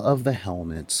all of the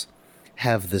helmets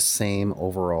have the same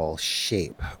overall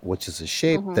shape, which is a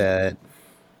shape that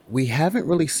we haven't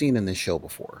really seen in this show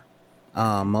before.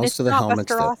 Most of the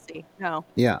helmets no.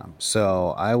 Yeah,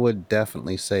 so I would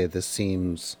definitely say this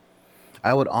seems,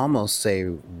 I would almost say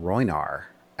Rhoynar,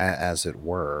 as it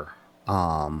were.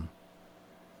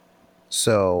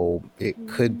 So it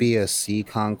could be a sea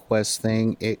conquest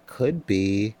thing. It could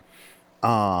be,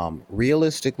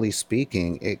 realistically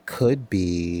speaking, it could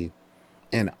be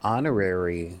an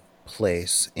honorary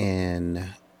place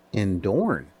in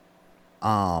Dorne,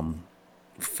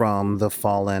 from the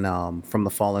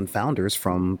fallen founders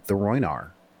from the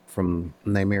Rhoynar, from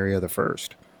Nymeria the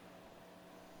First.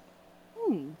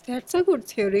 That's a good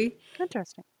theory.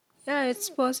 Interesting. Yeah, it's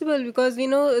possible because we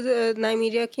know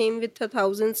Nymeria came with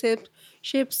 1,000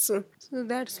 ships, so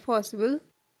that's possible.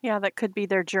 Yeah, that could be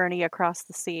their journey across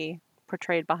the sea.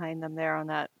 portrayed behind them there on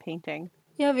that painting.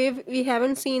 Yeah, we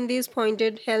haven't seen these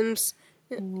pointed helms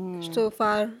so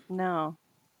far. No.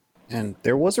 And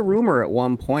there was a rumor at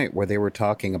one point where they were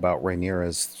talking about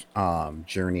Rhaenyra's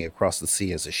journey across the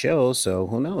sea as a show. So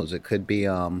who knows? It could be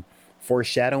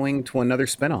foreshadowing to another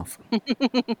spinoff.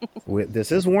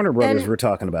 This is Warner Brothers And we're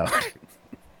talking about.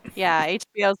 Yeah,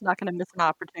 HBO's not going to miss an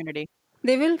opportunity.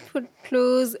 they will put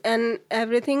clues and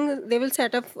everything. They will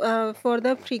set up for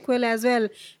the prequel as well.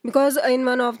 Because in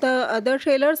one of the other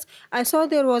trailers, I saw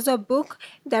there was a book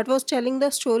that was telling the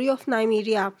story of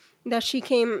Nymeria that she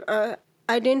came.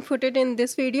 I didn't put it in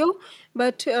this video,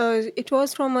 but it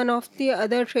was from one of the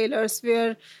other trailers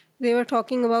where they were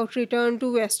talking about Return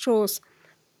to Westeros.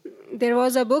 There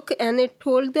was a book and it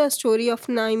told the story of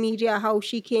Nymeria, how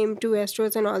she came to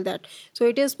Westeros and all that. So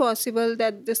it is possible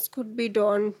that this could be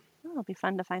done. Oh, it'll be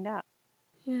fun to find out.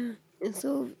 Yeah. And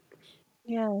so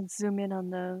Yeah, zoom in on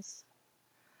those.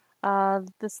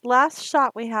 This last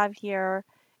shot we have here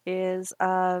is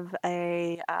of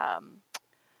a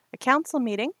council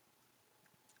meeting,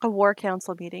 a war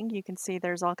council meeting. You can see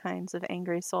there's all kinds of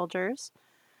angry soldiers.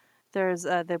 There's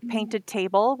the painted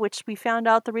table, which we found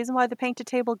out the reason why the painted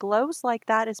table glows like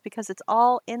that is because it's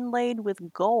all inlaid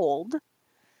with gold,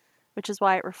 which is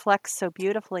why it reflects so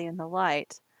beautifully in the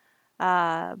light.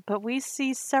 But we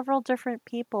see several different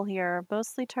people here,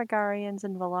 mostly Targaryens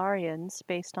and Velaryons,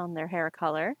 based on their hair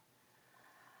color.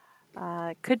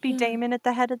 It could be Yeah. Daemon at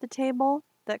the head of the table.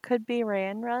 That could be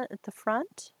Rhaenyra at the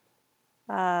front.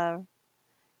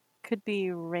 Could be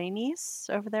Rhaenys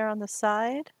over there on the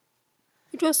side.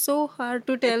 it was so hard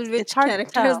to tell It's which hard to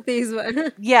characters tell. these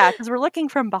were. Yeah, because we're looking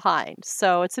from behind.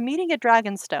 So it's a meeting at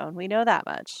Dragonstone. We know that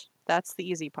much. That's the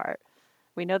easy part.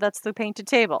 We know that's the painted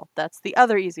table. That's the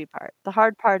other easy part. The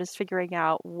hard part is figuring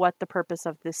out what the purpose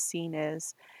of this scene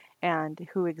is and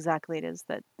who exactly it is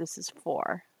that this is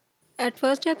for. At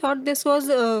first, I thought this was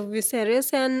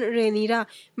Viserys and Rhaenyra,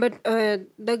 but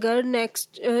the girl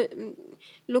next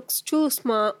looks too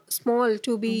small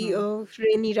to be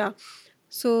Rhaenyra.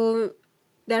 So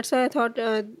that's why I thought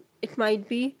it might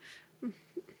be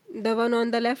the one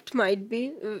on the left might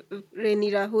be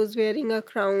Rhaenyra, who's wearing a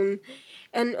crown,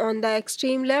 and on the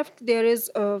extreme left there is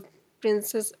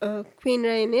Princess Queen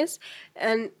Rhaenys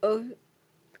and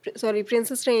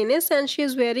Princess Rhaenys, and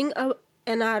she's wearing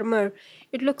an armor.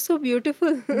 It looks so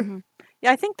beautiful.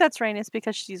 Yeah, I think that's Rhaenys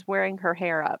because she's wearing her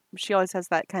hair up. She always has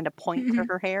that kind of point to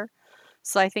her hair.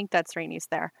 So I think that's Rhaenys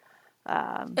there.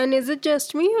 And is it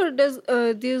just me, or does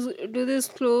these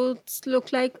clothes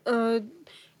look like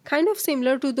kind of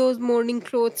similar to those morning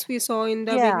clothes we saw in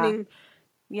the Yeah. beginning?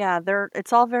 Yeah,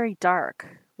 it's all very dark,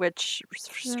 which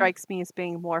strikes me as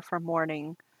being more for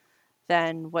morning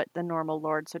than what the normal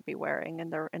lords would be wearing in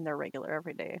their regular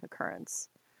everyday occurrence.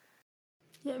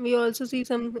 Yeah, we also see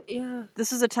some. Yeah,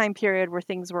 This is a time period where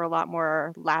things were a lot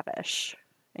more lavish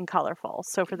and colorful.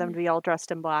 So for them to be all dressed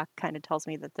in black kind of tells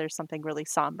me that there's something really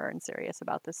somber and serious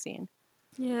about this scene.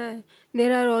 yeah.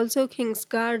 There are also King's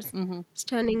Guards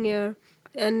standing here,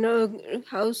 and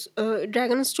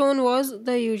Dragonstone was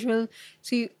the usual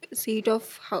seat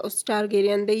of House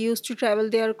Targaryen. They used to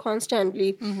travel there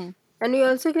constantly. And we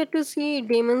also get to see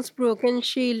Daemon's broken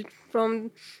shield from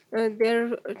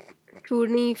their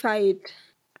tourney fight.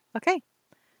 Okay,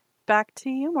 back to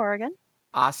you, Morgan.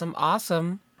 Awesome,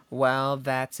 awesome. Well,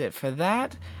 that's it for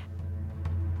that.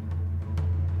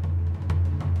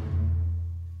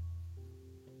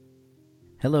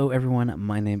 Hello everyone,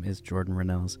 my name is Jordan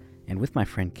Reynolds, and with my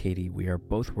friend Katie, we are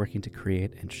both working to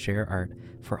create and share art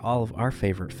for all of our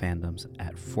favorite fandoms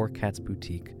at Four Cats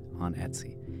Boutique on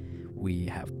Etsy. We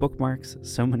have bookmarks,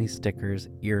 so many stickers,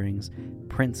 earrings,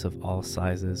 prints of all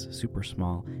sizes, super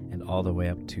small, and all the way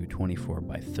up to 24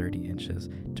 by 30 inches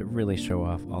to really show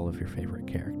off all of your favorite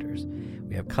characters.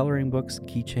 We have coloring books,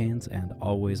 keychains, and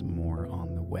always more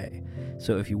on the way.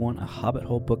 So if you want a Hobbit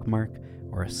Hole bookmark,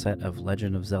 or a set of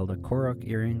Legend of Zelda Korok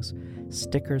earrings,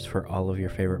 stickers for all of your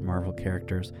favorite Marvel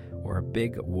characters, or a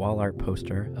big wall art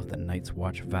poster of the Night's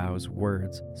Watch vows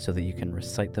words so that you can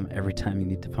recite them every time you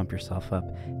need to pump yourself up,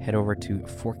 head over to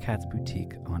Four Cats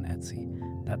Boutique on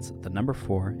Etsy. That's the number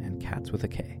 4 and cats with a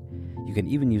K. You can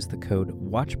even use the code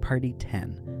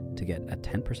WATCHPARTY10 to get a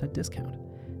 10% discount.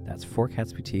 That's Four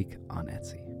Cats Boutique on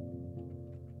Etsy.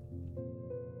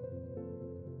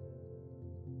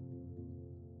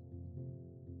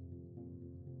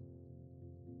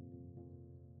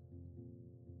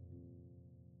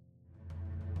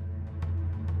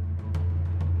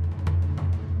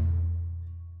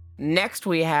 Next,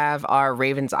 we have our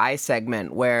Raven's Eye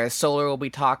segment, where Solar will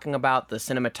be talking about the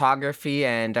cinematography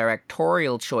and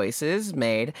directorial choices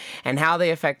made and how they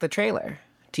affect the trailer.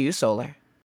 To you, Solar.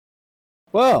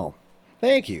 Well,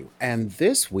 thank you. And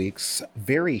this week's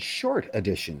very short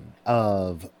edition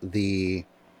of the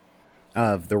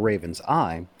Raven's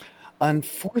Eye,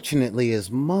 unfortunately,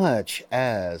 as much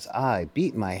as I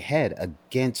beat my head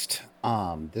against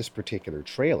this particular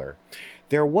trailer,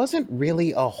 there wasn't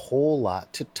really a whole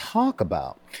lot to talk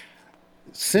about.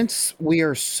 Since we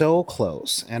are so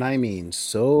close, and I mean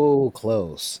so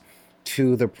close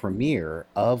to the premiere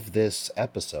of this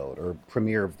episode or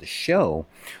premiere of the show,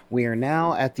 we are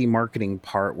now at the marketing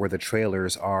part where the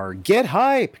trailers are get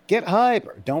hype.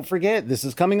 Don't forget, this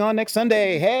is coming on next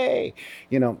Sunday. Hey,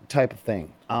 type of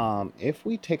thing. If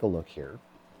we take a look here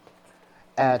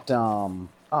at, there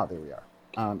we are.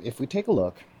 If we take a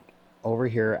look over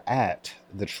here at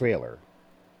the trailer,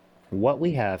 what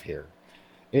we have here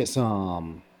it's let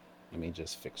me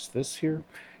just fix this here.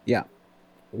 Yeah,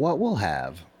 what we'll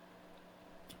have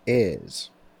is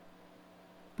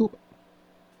boop.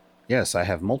 Yes, I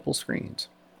have multiple screens.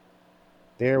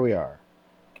 There we are.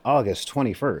 August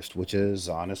 21st, which is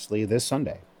honestly this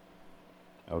Sunday.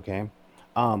 Okay.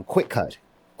 Quick cut.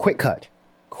 Quick cut.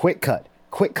 Quick cut.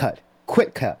 Quick cut.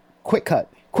 Quick cut. Quick cut.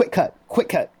 Quick cut. Quick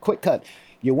cut. Quick cut.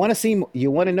 You want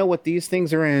to know what these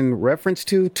things are in reference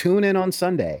to? Tune in on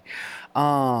Sunday.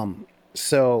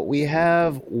 So we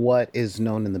have what is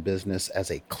known in the business as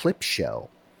a clip show,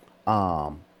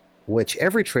 which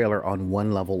every trailer on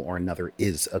one level or another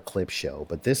is a clip show.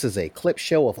 But this is a clip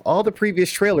show of all the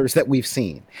previous trailers that we've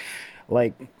seen.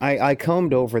 Like, I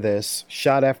combed over this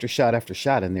shot after shot after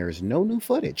shot, and there is no new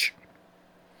footage.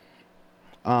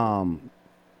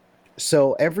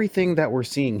 So everything that we're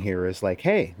seeing here is like,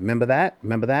 hey, remember that?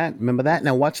 Remember that? Remember that?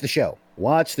 Now watch the show.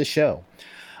 Watch the show.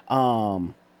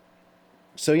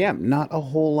 So yeah, not a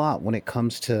whole lot when it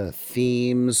comes to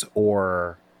themes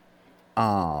or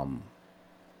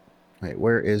wait,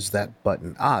 where is that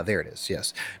button? There it is.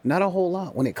 Yes. Not a whole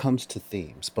lot when it comes to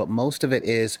themes, but most of it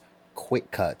is quick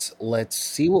cuts. Let's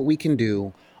see what we can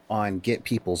do on get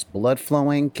people's blood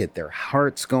flowing, get their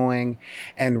hearts going,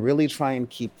 and really try and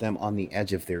keep them on the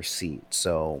edge of their seat.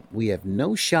 So we have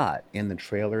no shot in the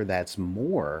trailer that's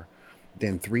more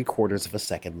than 3/4 of a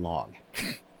second long.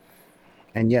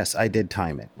 And yes, I did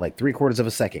time it. Like 3/4 of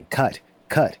a second. Cut,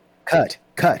 cut, cut,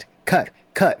 cut, cut,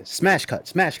 cut, smash cut,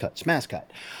 smash cut, smash cut.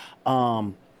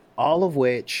 All of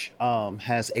which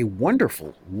has a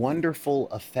wonderful, wonderful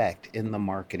effect in the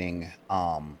marketing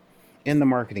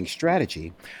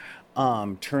strategy,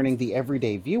 turning the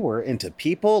everyday viewer into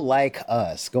people like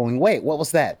us going, wait, what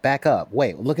was that? Back up.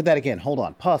 Wait, look at that again. Hold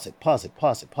on. Pause it, pause it,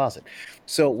 pause it, pause it.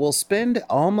 So we'll spend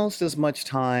almost as much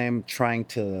time trying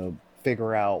to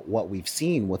figure out what we've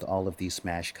seen with all of these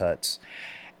smash cuts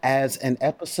as an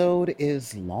episode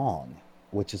is long,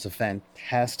 which is a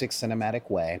fantastic cinematic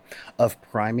way of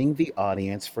priming the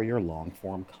audience for your long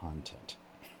form content.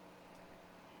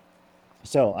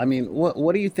 So, I mean,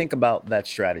 what do you think about that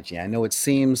strategy? I know it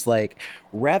seems like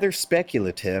rather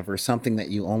speculative or something that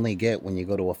you only get when you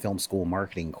go to a film school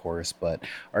marketing course, but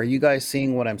are you guys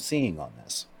seeing what I'm seeing on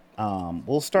this?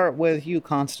 We'll start with you,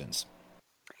 Constance.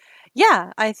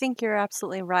 Yeah, I think you're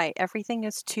absolutely right. Everything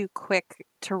is too quick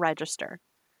to register.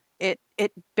 It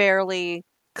barely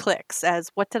clicks as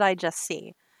what did I just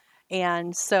see?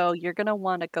 And so you're going to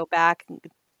want to go back.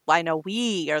 I know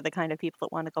we are the kind of people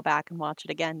that want to go back and watch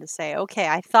it again to say, okay,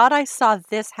 I thought I saw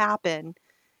this happen.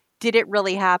 Did it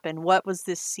really happen? What was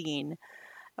this scene?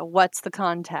 What's the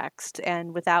context?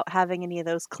 And without having any of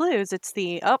those clues, it's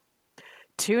the,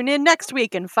 tune in next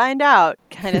week and find out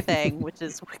kind of thing, which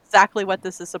is exactly what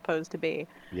this is supposed to be.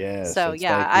 Yes. So It's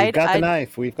yeah, like we've got the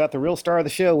knife. We've got the real star of the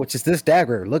show, which is this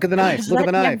dagger. Look at the knife. Look at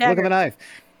the knife. Look at the knife.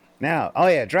 Now, oh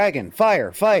yeah, dragon,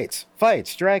 fire, fights,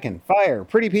 dragon, fire,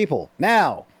 pretty people.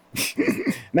 Now.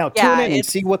 Now tune in and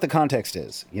see what the context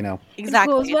is, Exactly. It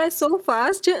goes by so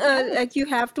fast, like you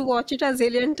have to watch it a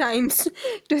zillion times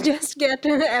to just get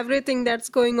everything that's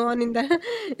going on in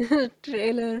the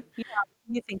trailer. Yeah, what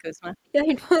do you think, Uzma? Yeah,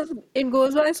 it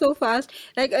goes by so fast.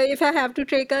 Like if I have to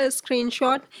take a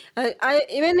screenshot, I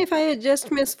even if I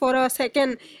just miss for a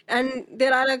second, and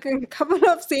there are a couple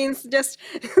of scenes just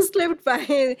slipped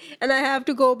by, and I have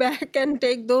to go back and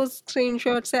take those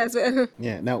screenshots as well.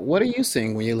 Yeah. Now, what are you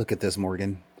seeing when you look at this,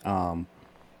 Morgan?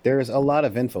 There's a lot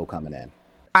of info coming in.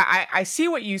 I see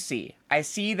what you see. I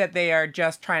see that they are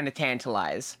just trying to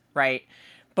tantalize, right?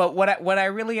 But what I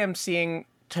really am seeing,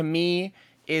 to me,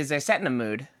 is they're setting a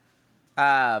mood.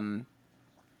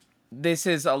 This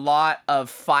is a lot of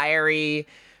fiery,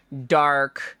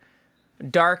 dark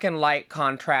and light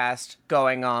contrast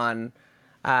going on.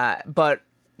 But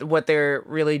what they're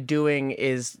really doing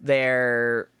is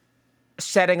they're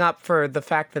setting up for the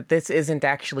fact that this isn't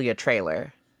actually a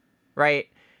trailer, right?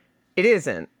 It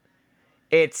isn't.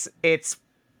 It's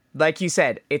like you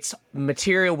said, it's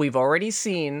material we've already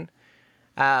seen,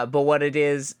 but what it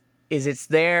is it's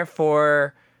there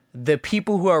for the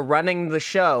people who are running the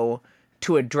show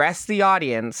to address the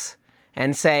audience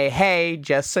and say, hey,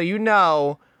 just so you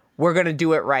know, we're going to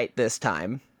do it right this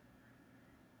time.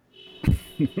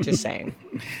 Just saying.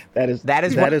 That is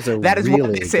what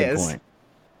really this good is. point.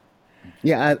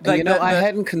 Yeah, I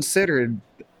hadn't considered.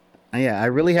 Yeah, I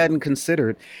really hadn't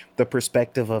considered the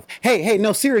perspective of, hey,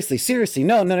 no, seriously,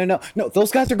 no,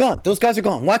 those guys are gone.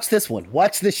 Watch this one.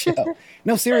 Watch this show.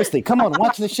 No, seriously, come on,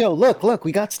 watch the show. Look,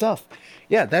 we got stuff.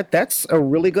 Yeah, that's a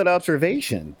really good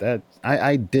observation. That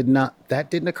that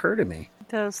didn't occur to me.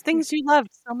 Those things you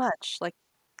loved so much, like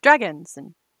dragons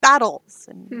and battles,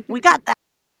 and we got that.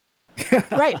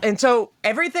 Right, and so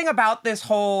everything about this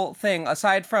whole thing,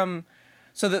 aside from...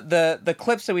 So the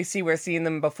clips that we see, we're seeing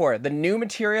them before. The new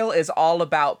material is all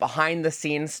about behind the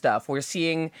scenes stuff. We're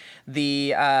seeing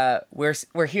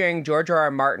we're hearing George R.R.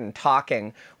 Martin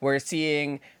talking. We're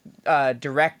seeing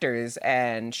directors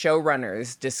and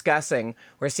showrunners discussing.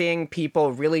 We're seeing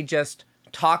people really just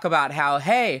talk about how,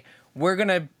 hey, we're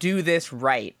gonna do this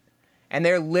right. And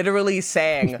they're literally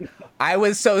saying, I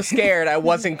was so scared I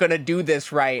wasn't gonna do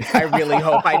this right. I really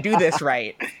hope I do this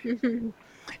right.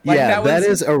 Like that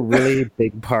is a really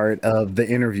big part of the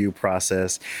interview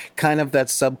process. Kind of that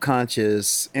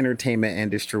subconscious entertainment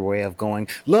industry way of going,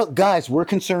 look, guys, we're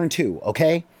concerned too,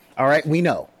 okay? All right, we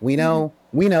know.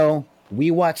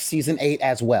 We watched season 8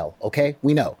 as well, okay?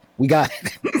 We know. We got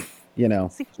it.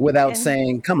 Without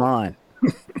saying, come on.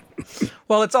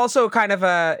 Well, it's also kind of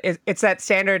it's that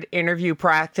standard interview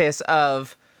practice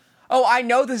of, oh, I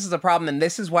know this is a problem and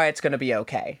this is why it's going to be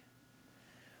okay.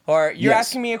 Or you're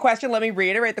asking me a question, let me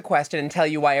reiterate the question and tell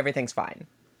you why everything's fine.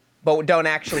 But don't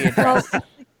actually address. Well,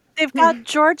 they've got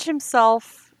George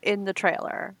himself in the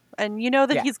trailer. And you know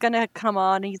that he's going to come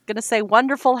on and he's going to say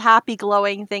wonderful, happy,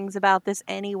 glowing things about this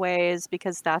anyways,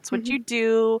 because that's what you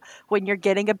do when you're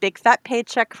getting a big fat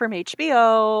paycheck from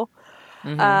HBO.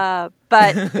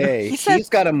 But hey, he's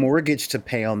got a mortgage to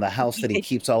pay on the house that he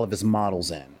keeps all of his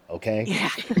models in, okay? Yeah.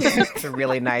 It's a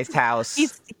really nice house.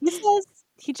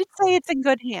 He did say it's in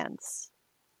good hands.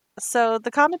 So the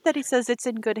comment that he says it's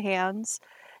in good hands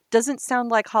doesn't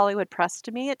sound like Hollywood press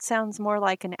to me. It sounds more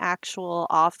like an actual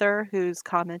author who's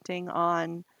commenting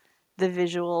on the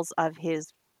visuals of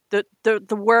his the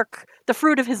work, the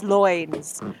fruit of his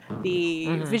loins,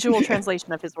 the visual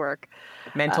translation of his work.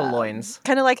 Mental loins.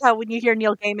 Kind of like how when you hear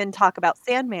Neil Gaiman talk about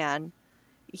Sandman,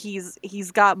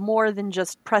 he's got more than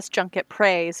just press junket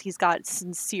praise. He's got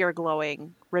sincere,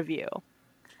 glowing review.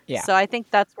 Yeah. So I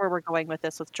think that's where we're going with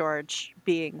this, with George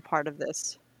being part of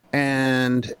this.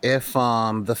 And if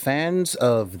the fans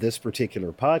of this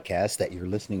particular podcast that you're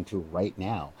listening to right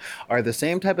now are the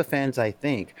same type of fans, I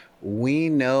think, we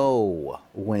know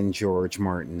when George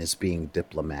Martin is being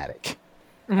diplomatic.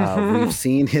 We've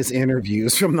seen his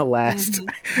interviews from the last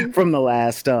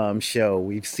show.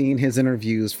 We've seen his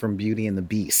interviews from Beauty and the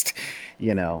Beast,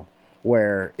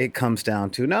 where it comes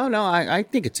down to, no, I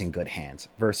think it's in good hands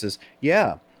versus,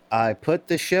 I put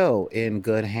the show in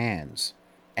good hands.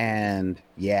 And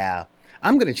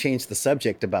I'm going to change the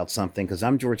subject about something because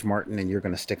I'm George Martin and you're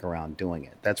going to stick around doing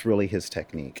it. That's really his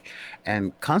technique.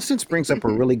 And Constance brings up a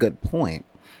really good point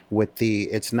with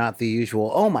it's not the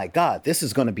usual, oh my God, this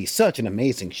is going to be such an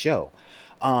amazing show.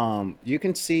 You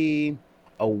can see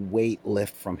a weight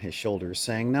lift from his shoulders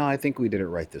saying, no, I think we did it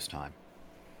right this time.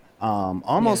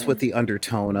 Almost with the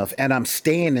undertone of, and I'm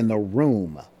staying in the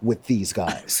room with these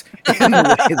guys in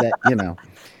the way that,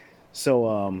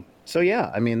 So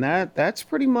yeah, I mean, that's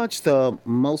pretty much the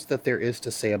most that there is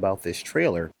to say about this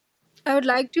trailer. I would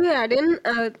like to add in,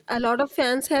 a lot of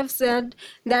fans have said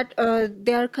that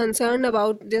they are concerned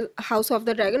about the House of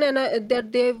the Dragon and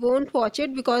that they won't watch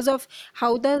it because of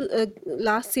how the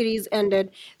last series ended.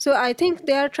 So I think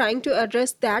they are trying to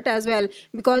address that as well,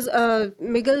 because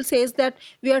Miguel says that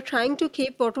we are trying to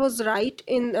keep what was right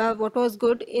in what was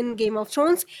good in Game of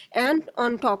Thrones, and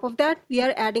on top of that we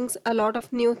are adding a lot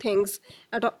of new things,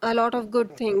 a lot of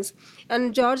good things.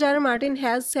 And George R. R. Martin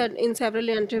has said in several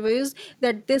interviews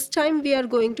that this time we are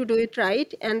going to do it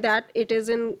right and that it is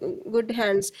in good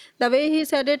hands. The way he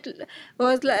said it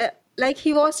was like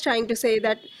he was trying to say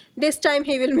that this time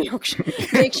he will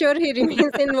make sure he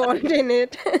remains involved in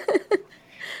it.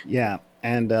 Yeah,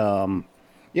 and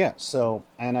Yeah, so,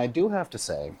 and I do have to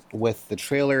say, with the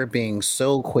trailer being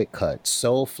so quick cut,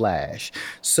 so flash,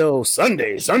 so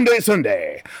Sunday, Sunday,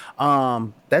 Sunday,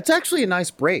 that's actually a nice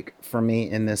break for me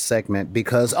in this segment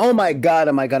because, oh my God,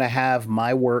 am I going to have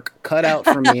my work cut out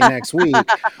for me next week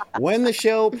when the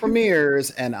show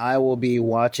premieres and I will be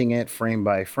watching it frame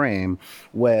by frame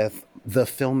with the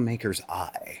filmmaker's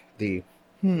eye.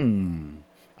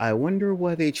 I wonder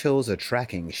why they chose a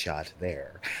tracking shot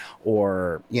there,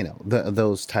 or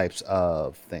those types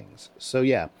of things. So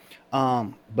yeah,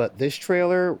 but this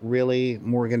trailer really,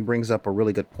 Morgan brings up a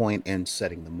really good point in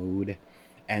setting the mood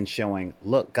and showing,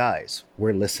 look, guys,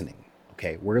 we're listening.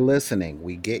 Okay, we're listening.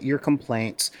 We get your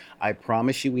complaints. I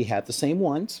promise you, we had the same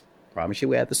ones. Promise you,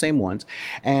 we had the same ones.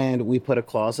 And we put a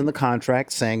clause in the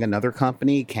contract saying another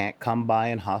company can't come by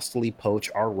and hostily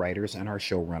poach our writers and our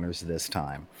showrunners this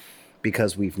time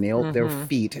because we've nailed their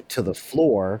feet to the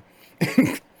floor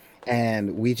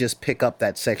and we just pick up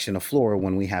that section of floor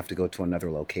when we have to go to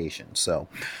another location. So,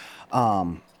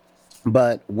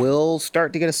 but we'll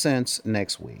start to get a sense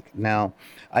next week. Now,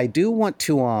 I do want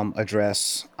to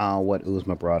address what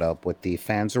Uzma brought up with the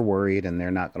fans are worried and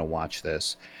they're not going to watch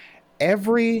this.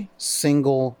 Every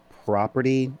single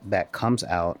property that comes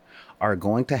out are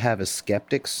going to have its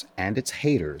skeptics and its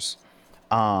haters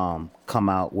come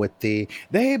out with they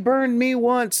burned me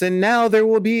once and now there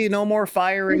will be no more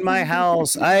fire in my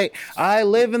house. I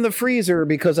live in the freezer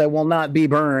because I will not be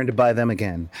burned by them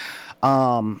again.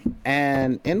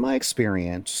 And in my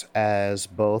experience as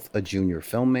both a junior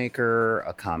filmmaker,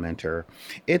 a commenter,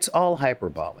 it's all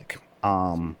hyperbolic.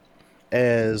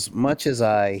 As much as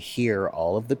I hear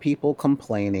all of the people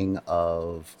complaining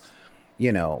of,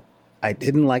 I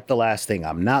didn't like the last thing.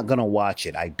 I'm not going to watch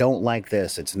it. I don't like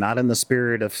this. It's not in the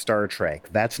spirit of Star Trek.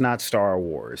 That's not Star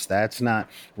Wars. That's not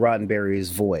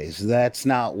Roddenberry's voice. That's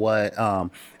not what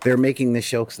they're making this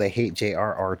show because they hate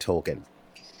J.R.R. Tolkien.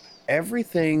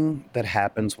 Everything that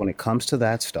happens when it comes to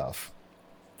that stuff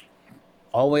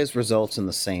always results in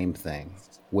the same thing,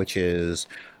 which is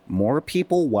more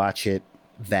people watch it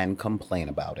than complain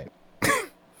about it.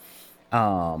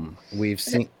 We've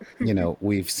seen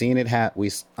it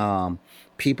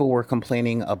people were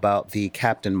complaining about the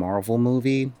Captain Marvel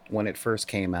movie when it first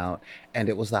came out, and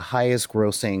it was the highest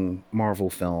grossing Marvel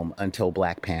film until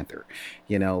Black Panther.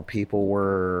 People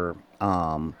were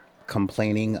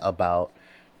complaining about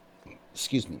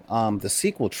the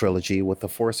sequel trilogy with The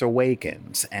Force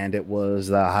Awakens, and it was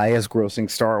the highest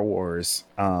grossing Star Wars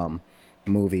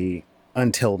movie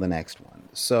until the next one.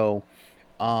 So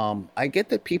I get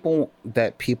that people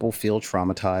feel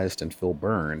traumatized and feel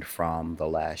burned from the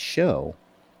last show.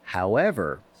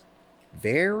 However,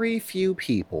 very few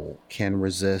people can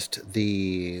resist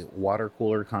the water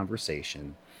cooler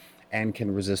conversation and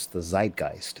can resist the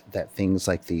zeitgeist that things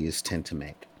like these tend to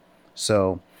make.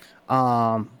 So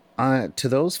to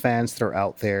those fans that are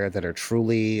out there that are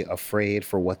truly afraid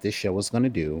for what this show is going to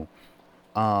do,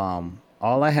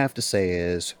 all I have to say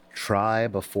is try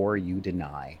before you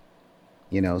deny.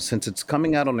 Since it's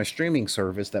coming out on a streaming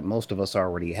service that most of us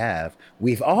already have,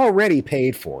 we've already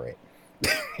paid for it.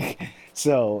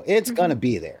 So it's going to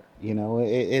be there.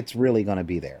 It's really going to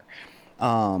be there.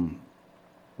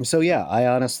 So yeah, I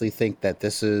honestly think that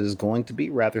this is going to be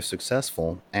rather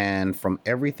successful. And from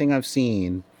everything I've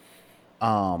seen,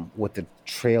 with the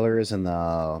trailers and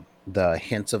the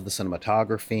hints of the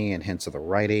cinematography and hints of the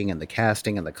writing and the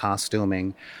casting and the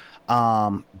costuming,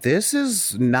 this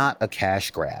is not a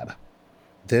cash grab.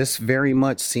 This very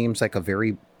much seems like a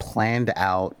very planned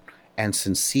out and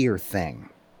sincere thing.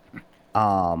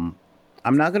 I'm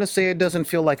not going to say it doesn't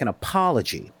feel like an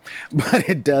apology, but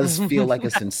it does feel like a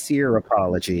sincere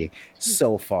apology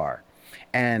so far.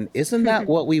 And isn't that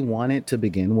what we wanted to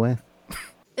begin with?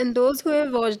 And those who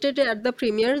have watched it at the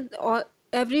premiere,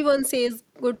 everyone says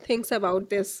good things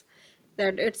about this,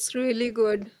 that it's really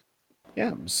good.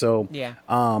 Yeah. So Yeah.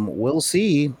 We'll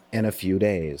see in a few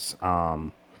days.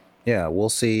 Yeah, we'll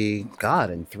see.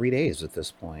 God, in 3 days at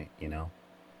this point,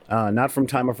 not from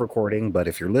time of recording, but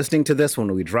if you're listening to this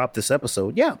when we drop this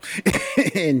episode, yeah,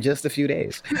 in just a few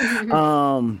days.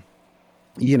 So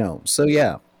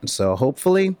yeah. So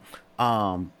hopefully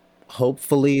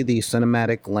the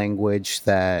cinematic language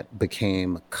that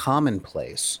became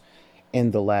commonplace in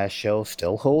the last show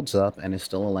still holds up and is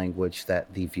still a language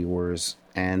that the viewers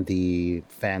and the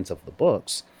fans of the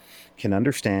books can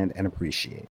understand and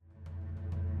appreciate.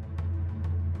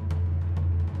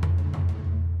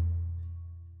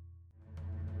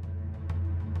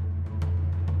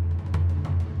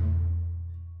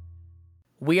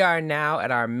 We are now at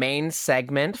our main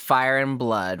segment, Fire and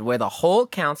Blood, where the whole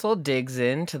council digs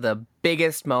into the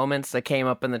biggest moments that came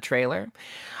up in the trailer.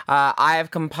 I have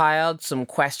compiled some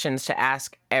questions to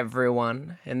ask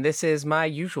everyone, and this is my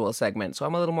usual segment, so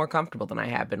I'm a little more comfortable than I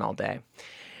have been all day.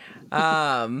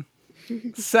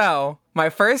 So, my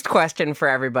first question for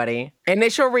everybody,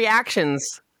 initial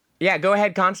reactions. Yeah, go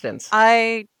ahead, Constance.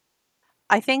 I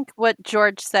think what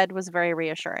George said was very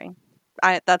reassuring.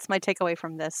 That's my takeaway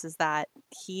from this, is that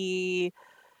he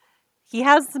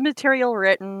has the material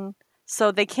written,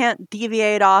 so they can't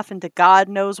deviate off into God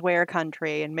knows where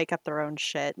country and make up their own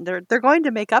shit. They're going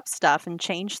to make up stuff and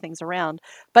change things around,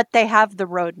 but they have the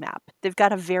roadmap. They've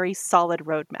got a very solid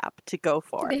roadmap to go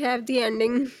for. They have the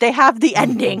ending. They have the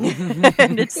ending,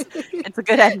 and it's a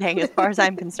good ending as far as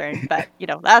I'm concerned. But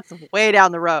that's way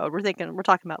down the road. We're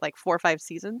talking about like 4 or 5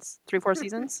 seasons, 3 4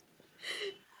 seasons.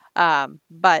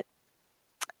 But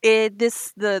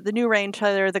the new Rain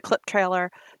trailer, the clip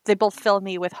trailer, they both fill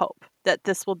me with hope that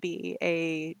this will be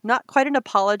not quite an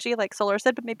apology like Solar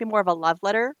said, but maybe more of a love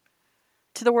letter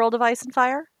to the world of Ice and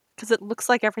Fire, because it looks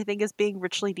like everything is being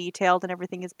richly detailed and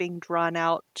everything is being drawn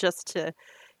out just to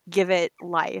give it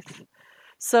life.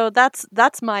 So that's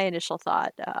my initial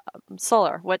thought.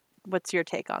 Solar, what's your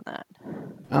take on that?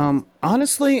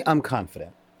 Honestly, I'm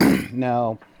confident.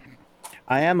 Now,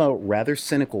 I am a rather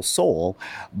cynical soul,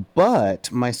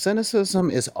 but my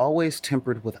cynicism is always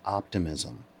tempered with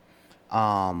optimism.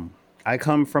 I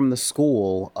come from the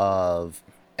school of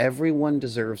everyone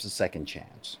deserves a second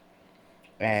chance.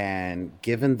 And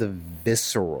given the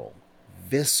visceral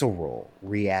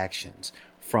reactions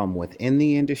from within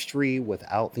the industry,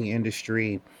 without the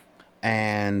industry,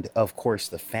 and of course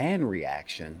the fan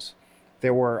reactions,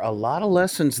 there were a lot of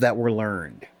lessons that were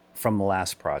learned from the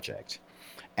last project.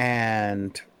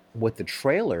 And with the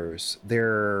trailers,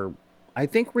 I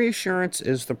think reassurance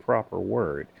is the proper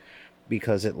word,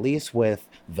 because at least with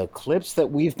the clips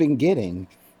that we've been getting,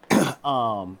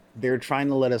 they're trying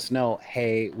to let us know,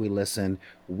 hey, we listened,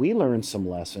 we learned some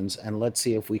lessons, and let's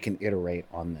see if we can iterate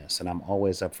on this. And I'm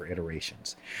always up for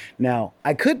iterations. Now,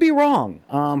 I could be wrong.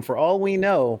 For all we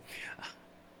know,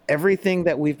 everything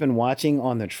that we've been watching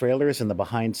on the trailers and the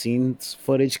behind scenes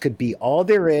footage could be all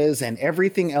there is, and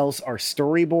everything else are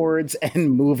storyboards and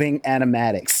moving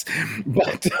animatics.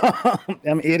 But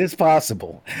it is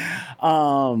possible.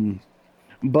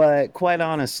 But quite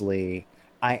honestly,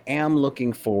 I am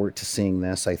looking forward to seeing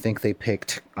this. I think they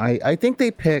picked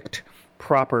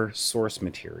proper source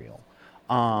material.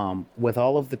 With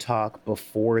all of the talk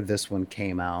before this one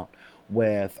came out,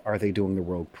 are they doing the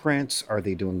Rogue Prince? Are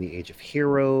they doing the Age of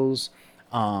Heroes?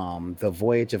 The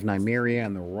Voyage of Nymeria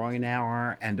and the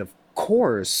Rhoynar, and of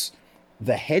course,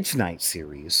 the Hedge Knight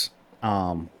series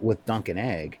with Dunk and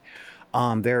Egg.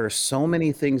 There are so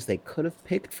many things they could have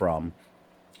picked from,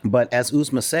 but as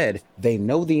Uzma said, they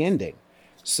know the ending.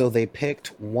 So they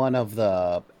picked one of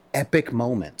the epic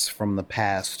moments from the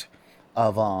past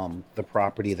of the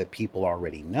property that people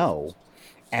already know,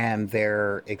 and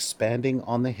they're expanding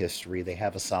on the history. They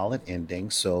have a solid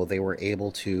ending, so they were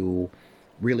able to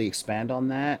really expand on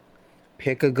that,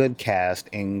 pick a good cast,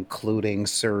 including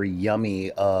Sir Yummy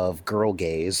of Girl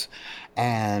Gaze,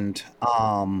 and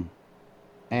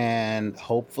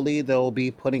hopefully they'll be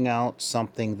putting out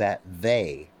something that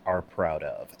they are proud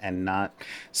of, and not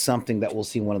something that we'll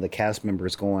see one of the cast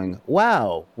members going,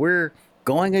 wow, we're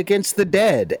going against the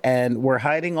dead and we're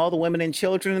hiding all the women and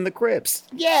children in the crypts.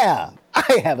 Yeah,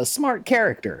 I have a smart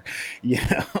character,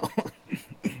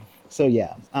 So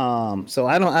yeah, so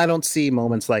I don't see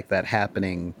moments like that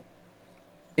happening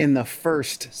in the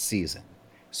first season.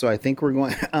 So I think we're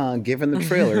going, given the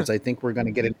trailers, I think we're going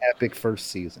to get an epic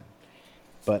first season.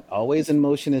 But always in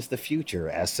motion is the future,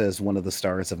 as says one of the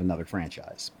stars of another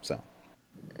franchise. So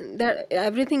That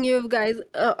everything you guys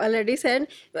already said,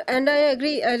 and I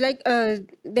agree.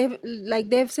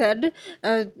 They've said,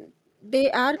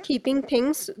 they are keeping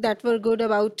things that were good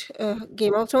about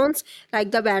Game of Thrones,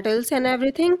 like the battles and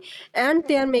everything, and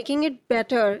they are making it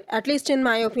better. At least in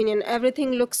my opinion,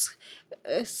 everything looks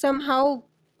somehow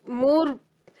more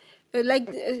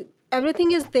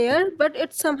everything is there, but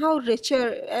it's somehow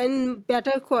richer and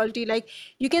better quality. Like,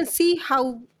 you can see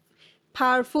how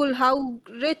powerful, how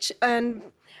rich, and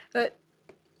uh,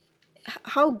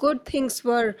 how good things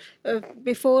were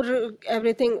before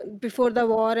everything, before the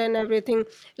war and everything.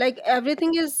 Like,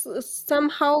 everything is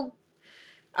somehow,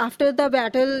 after the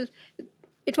battle,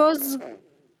 it was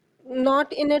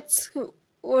not in its,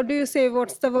 what do you say,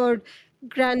 what's the word,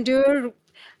 grandeur.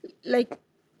 Like,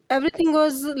 everything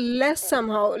was less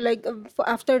somehow, like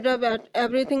after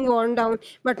everything worn down.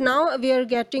 But now we are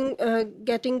getting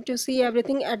to see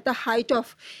everything at the height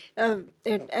of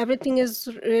it. Everything is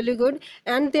really good,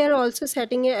 and they are also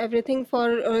setting everything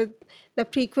for the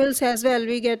prequels as well.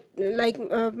 We get like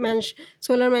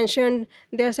Solar mentioned,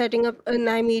 they are setting up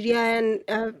Nymeria and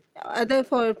other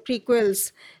for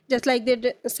prequels, just like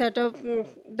they set up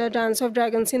the Dance of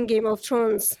Dragons in Game of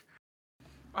Thrones.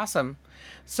 Awesome.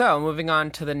 So, moving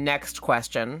on to the next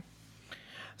question.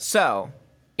 So,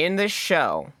 in this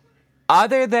show,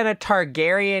 other than a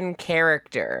Targaryen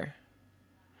character,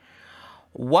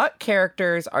 what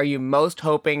characters are you most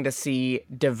hoping to see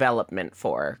development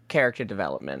for? Character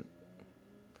development.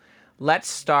 Let's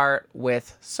start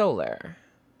with Solar.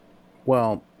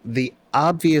 Well, the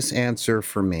obvious answer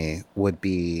for me would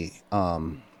be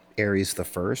Aerys the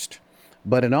First.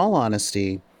 But in all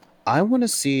honesty, I want to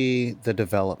see the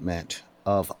development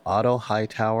of Otto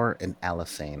Hightower and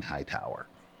Alysanne Hightower.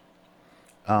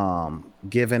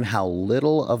 Given how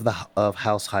little of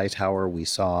House Hightower we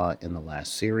saw in the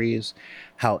last series,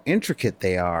 how intricate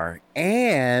they are,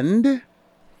 and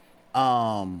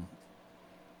how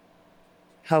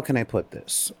can I put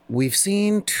this? We've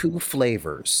seen two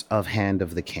flavors of Hand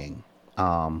of the King.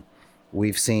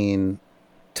 We've seen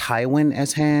Tywin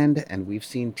as Hand, and we've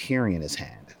seen Tyrion as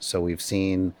Hand. So we've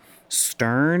seen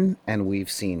stern, and we've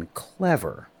seen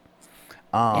clever.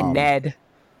 And Ned.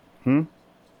 Hmm?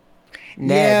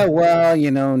 Ned. Yeah, well,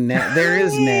 Ned, there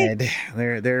is Ned.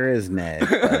 There is Ned.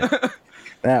 But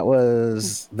that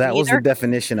was the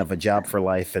definition of a job for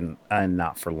life and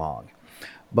not for long.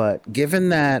 But given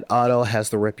that Otto has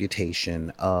the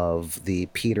reputation of the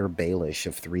Peter Baelish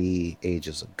of 3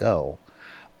 ages ago,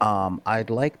 I'd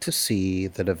like to see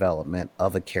the development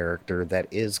of a character that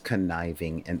is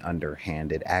conniving and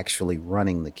underhanded, actually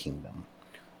running the kingdom.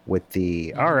 With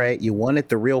the, all right, you wanted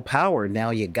the real power,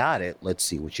 now you got it, let's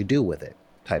see what you do with it,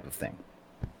 type of thing.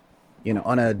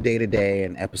 On a day-to-day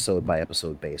and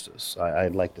episode-by-episode basis.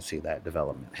 I'd like to see that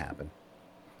development happen.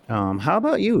 How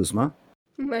about you, Uzma?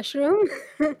 Mushroom?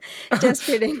 Just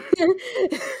kidding.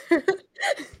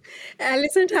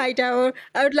 Alicent Hightower,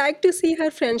 I would like to see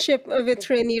her friendship with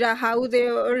Rhaenyra, how they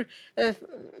were,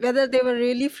 whether they were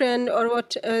really friends or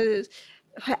what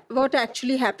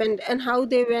actually happened, and how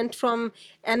they went from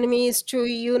enemies to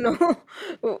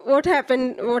what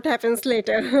happens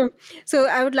later. So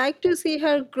I would like to see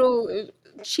her grow.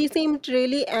 She seemed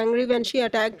really angry when she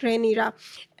attacked Rhaenyra,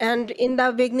 and in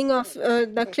the beginning of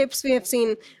the clips we have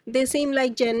seen, they seem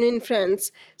like genuine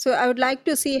friends. So I would like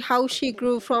to see how she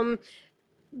grew from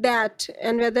that,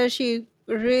 and whether she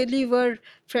really were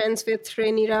friends with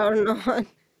Rhaenyra or not.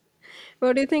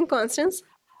 What do you think, Constance?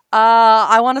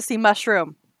 I want to see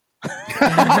Mushroom.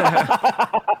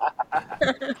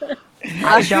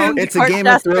 It's a Game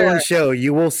of Thrones show.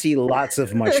 You will see lots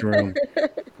of Mushroom.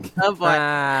 Oh boy.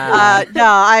 No,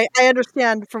 I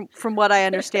understand from what I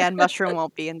understand, Mushroom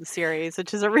won't be in the series,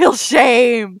 which is a real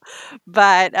shame.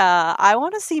 But I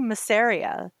want to see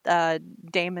Mysaria,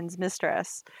 Daemon's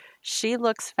mistress. She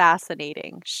looks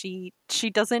fascinating. She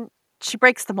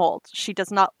breaks the mold. She's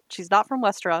not from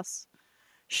Westeros.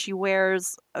 She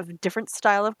wears a different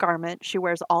style of garment. She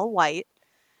wears all white.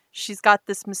 She's got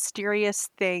this mysterious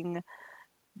thing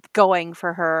going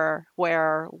for her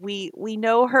where we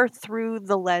know her through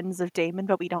the lens of Daemon,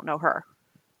 but we don't know her.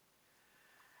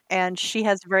 And she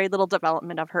has very little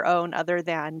development of her own other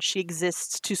than she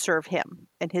exists to serve him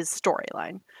and his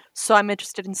storyline. So I'm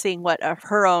interested in seeing what of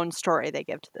her own story they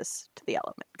give to the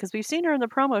element. Because we've seen her in the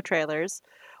promo trailers.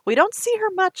 We don't see her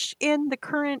much in the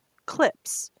current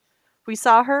clips. We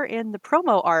saw her in the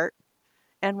promo art,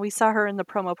 and we saw her in the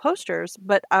promo posters,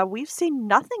 but we've seen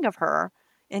nothing of her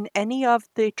in any of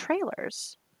the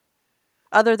trailers,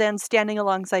 other than standing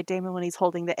alongside Daemon when he's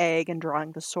holding the egg and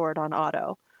drawing the sword on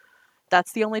Otto.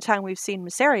 That's the only time we've seen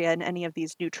Mysaria in any of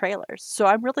these new trailers. So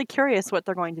I'm really curious what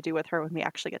they're going to do with her when we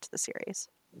actually get to the series.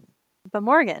 But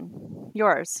Morgan,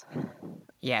 yours.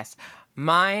 Yes.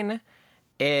 Mine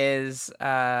is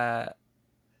Lord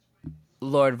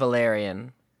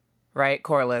Valerian. Right,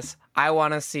 Corlys? I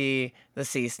want to see the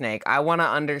Sea Snake. I want to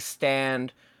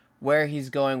understand where he's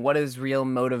going, what his real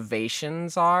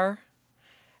motivations are,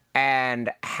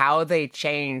 and how they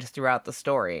change throughout the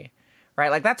story.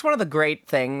 Right? Like, that's one of the great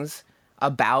things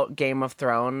about Game of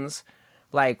Thrones.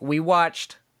 Like, we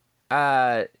watched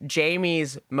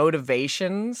Jaime's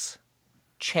motivations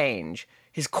change.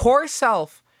 His core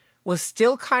self was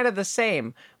still kind of the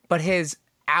same, but his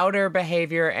outer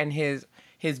behavior and his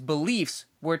beliefs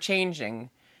were changing,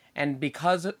 and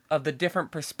because of the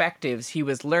different perspectives he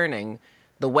was learning,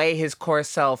 the way his core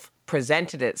self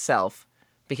presented itself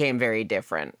became very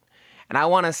different. And I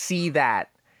want to see that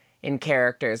in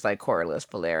characters like Corlys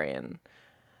Velaryon,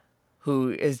 who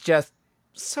is just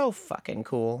so fucking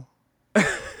cool.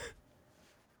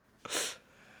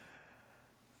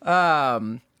 All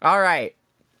right.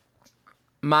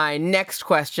 My next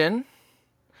question.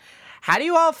 How do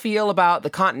you all feel about the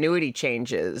continuity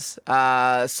changes,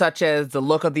 such as the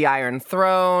look of the Iron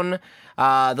Throne,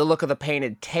 the look of the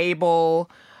painted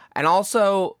table, and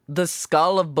also the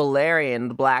skull of Balerion,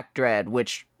 the Black Dread,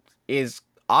 which is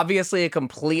obviously a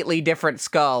completely different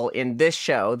skull in this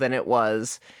show than it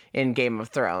was in Game of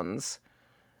Thrones.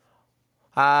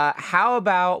 How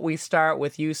about we start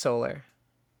with you, Solar?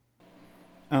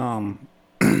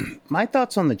 My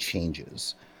thoughts on the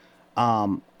changes.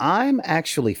 I'm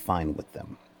actually fine with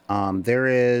them. There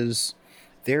is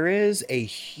a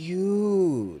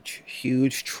huge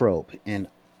trope in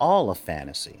all of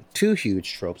fantasy. Two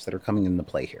huge tropes that are coming into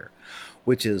play here,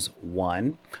 which is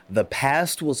one, the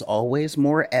past was always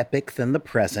more epic than the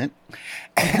present,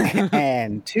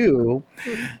 and two,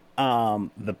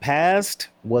 the past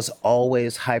was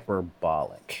always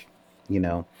hyperbolic. You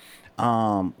know,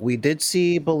 we did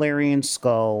see Balerion's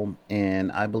skull in,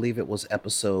 I believe it was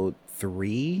episode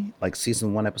 3, like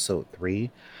season 1, episode 3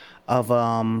 of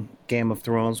Game of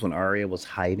Thrones, when Arya was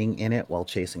hiding in it while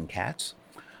chasing cats.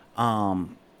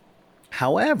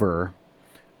 However,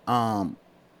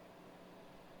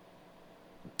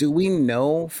 do we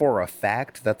know for a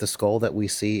fact that the skull that we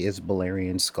see is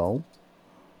Balerion's skull?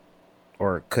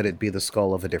 Or could it be the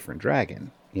skull of a different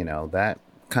dragon? You know, that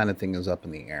kind of thing is up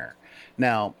in the air.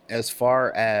 Now, as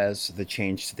far as the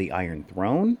change to the Iron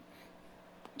Throne,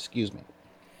 excuse me,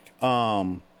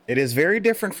 it is very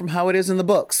different from how it is in the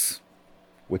books,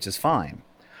 which is fine.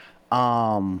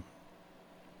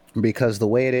 Because the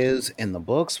way it is in the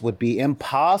books would be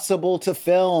impossible to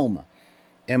film.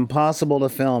 Impossible to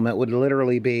film. It would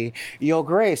literally be, yo,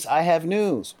 Grace, I have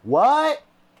news. What?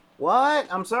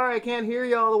 I'm sorry, I can't hear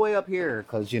you all the way up here.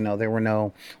 Because, you know, there were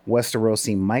no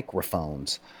Westerosi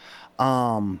microphones.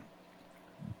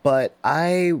 But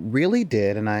I really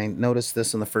did, and I noticed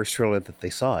this in the first trailer that they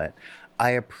saw it,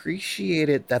 I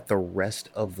appreciated that the rest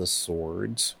of the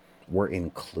swords were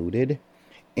included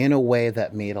in a way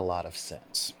that made a lot of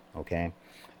sense, okay?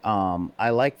 I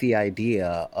like the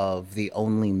idea of the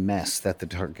only mess that the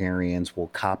Targaryens will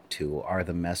cop to are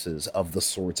the messes of the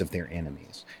swords of their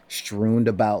enemies, strewn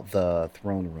about the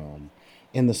throne room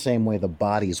in the same way the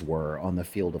bodies were on the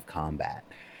field of combat.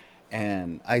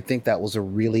 And I think that was a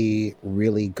really,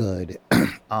 really good,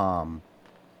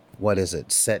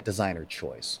 set designer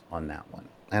choice on that one.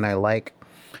 And I like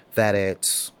that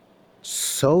it's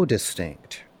so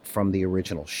distinct from the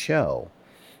original show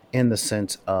in the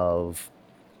sense of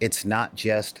it's not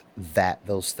just that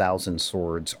those 1,000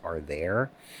 swords are there,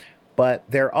 but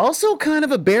they're also kind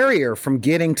of a barrier from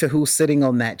getting to who's sitting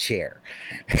on that chair.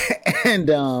 And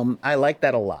I like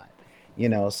that a lot. You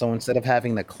know, so instead of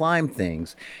having to climb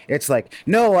things, it's like,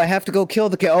 no, I have to go kill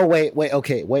the cat. Oh, wait,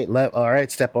 okay, all right,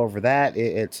 step over that.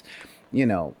 It's, you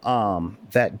know,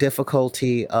 that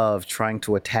difficulty of trying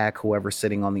to attack whoever's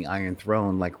sitting on the Iron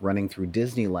Throne, like running through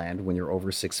Disneyland when you're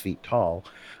over 6 feet tall,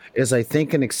 is, I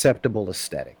think, an acceptable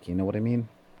aesthetic. You know what I mean?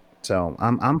 So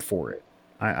I'm for it.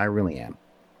 I really am.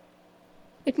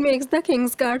 It makes the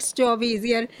Kingsguard's job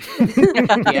easier.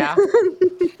 Yeah.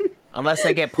 Unless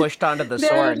they get pushed onto the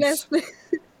There are swords.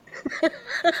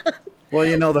 Well,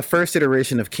 you know, the first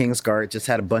iteration of Kingsguard just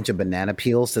had a bunch of banana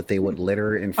peels that they would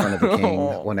litter in front of the king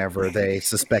whenever they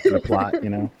suspected a plot, you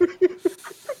know?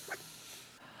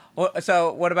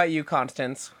 So, what about you,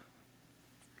 Constance?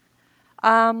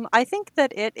 I think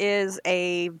that it is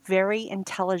a very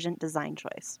intelligent design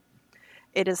choice.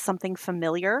 It is something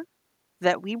familiar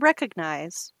that we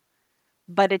recognize,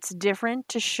 but it's different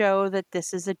to show that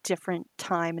this is a different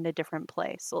time and a different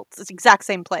place. Well, it's the exact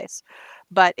same place,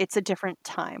 but it's a different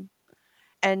time.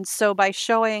 And so by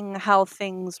showing how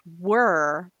things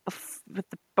were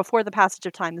before the passage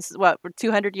of time, this is we're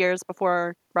 200 years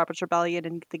before Robert's Rebellion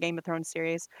and the Game of Thrones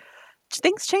series,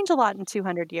 things change a lot in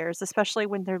 200 years, especially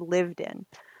when they're lived in.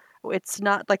 It's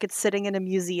not like it's sitting in a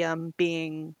museum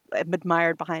being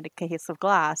admired behind a case of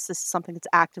glass. This is something that's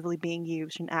actively being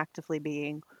used and actively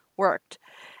being worked.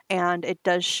 And it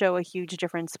does show a huge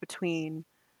difference between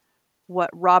what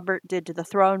Robert did to the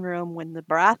throne room when the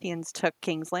Baratheons took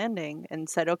King's Landing and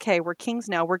said, okay, we're kings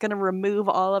now, we're going to remove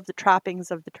all of the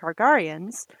trappings of the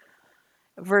Targaryens,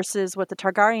 versus what the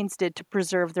Targaryens did to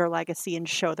preserve their legacy and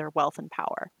show their wealth and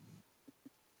power.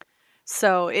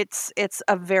 So it's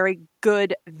a very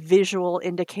good visual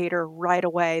indicator right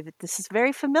away that this is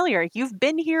very familiar. You've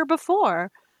been here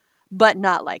before, but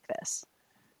not like this.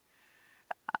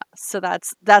 So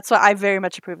that's what I very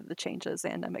much approve of the changes,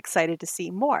 and I'm excited to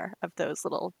see more of those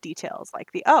little details, like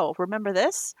remember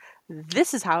this?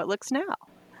 This is how it looks now.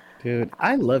 Dude,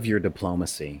 I love your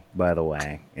diplomacy, by the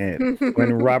way.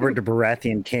 When Robert de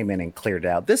Baratheon came in and cleared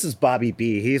out, this is Bobby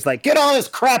B. He's like, get all this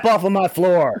crap off of my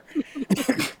floor.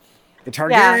 The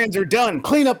Targaryens are done.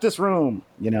 Clean up this room.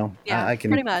 Yeah, I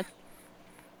can pretty much.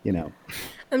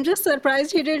 I'm just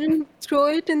surprised he didn't throw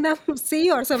it in the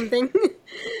sea or something.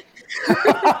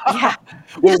 Yeah.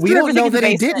 Well, Just we threw don't know everything that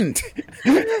in he the didn't.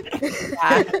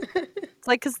 Yeah. It's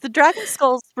like, because the dragon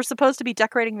skulls were supposed to be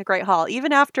decorating the Great Hall.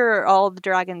 Even after all the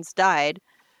dragons died,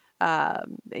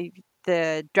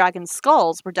 the dragon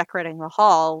skulls were decorating the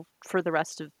hall for the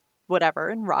rest of whatever.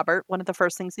 And Robert, one of the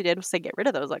first things he did was to get rid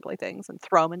of those ugly things and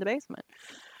throw them in the basement.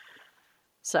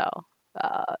 So,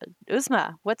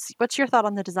 Uzma, what's your thought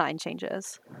on the design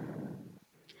changes?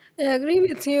 I agree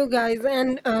with you guys,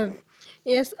 and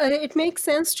yes, it makes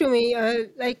sense to me.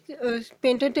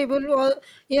 Painted table wall,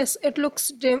 yes, it looks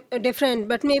different,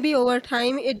 but maybe over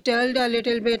time it dulled a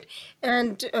little bit,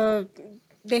 and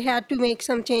they had to make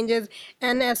some changes.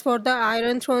 And as for the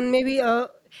Iron Throne, maybe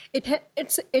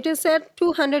it is set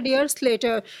 200 years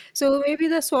later, so maybe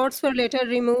the swords were later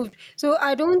removed. So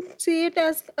I don't see it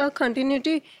as a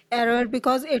continuity error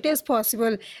because it is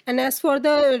possible. And as for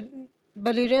the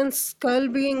Balerian's skull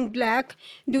being black,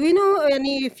 do we know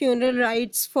any funeral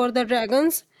rites for the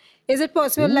dragons? Is it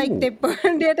possible like they Ooh.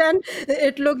 burned it and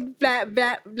it looked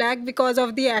black because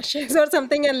of the ashes or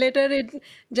something, and later it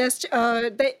just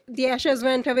the ashes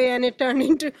went away and it turned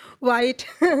into white?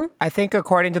 I think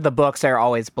according to the books, they're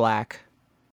always black.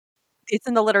 It's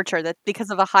in the literature that because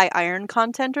of a high iron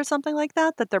content or something like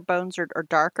that their bones are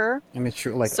darker. I mean,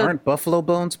 true. Like, So- aren't buffalo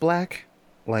bones black?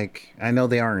 Like, I know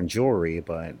they are in jewelry,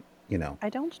 but I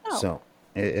don't know. So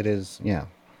it is, yeah.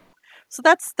 So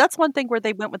that's one thing where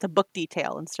they went with the book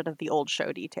detail instead of the old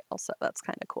show detail. So that's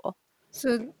kind of cool.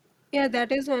 So yeah,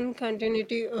 that is one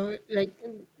continuity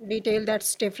detail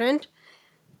that's different,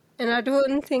 and I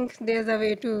don't think there's a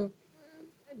way to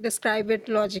describe it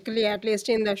logically, at least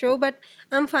in the show, but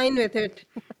I'm fine with it.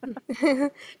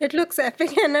 It looks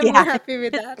epic, and I'm Yeah. happy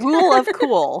with that. Rule of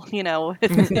cool,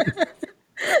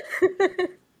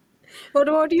 What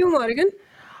about you, Morgan?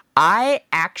 I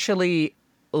actually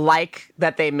like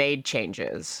that they made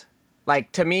changes.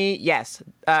 Like, to me, yes,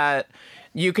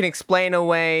 you can explain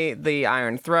away the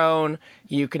Iron Throne.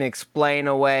 You can explain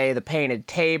away the painted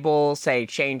table, say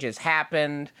changes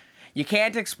happened. You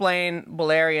can't explain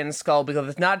Balerian's skull because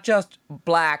it's not just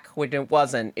black, which it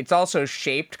wasn't. It's also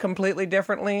shaped completely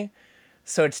differently.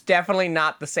 So it's definitely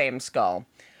not the same skull.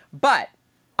 But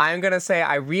I'm going to say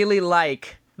I really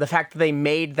like the fact that they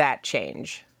made that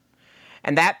change.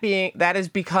 And that is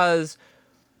because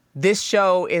this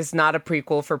show is not a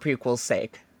prequel for prequel's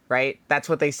sake, right? That's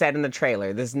what they said in the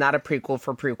trailer. This is not a prequel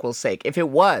for prequel's sake. If it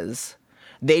was,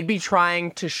 they'd be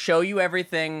trying to show you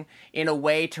everything in a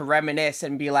way to reminisce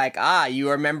and be like, you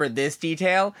remember this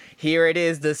detail? Here it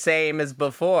is the same as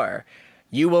before.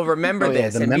 You will remember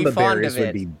this the and be member fond berries of would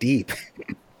it. be deep.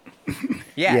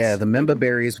 Yes. Yeah, the member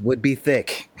berries would be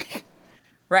thick.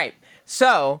 Right.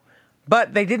 So,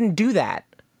 but they didn't do that.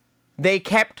 They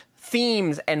kept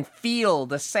themes and feel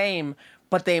the same,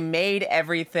 but they made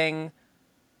everything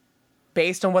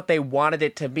based on what they wanted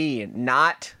it to be,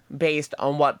 not based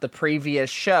on what the previous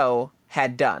show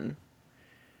had done.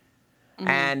 Mm-hmm.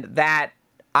 And that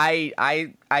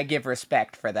I give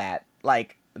respect for that.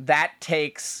 Like, that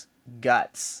takes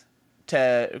guts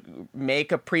to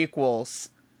make a prequel,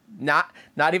 not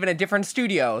even a different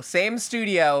studio, same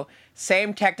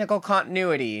technical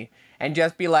continuity, and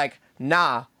just be like,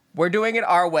 nah, we're doing it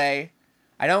our way.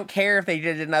 I don't care if they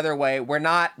did it another way. We're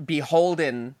not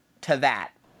beholden to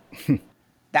that.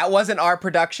 That wasn't our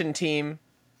production team.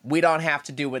 We don't have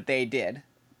to do what they did.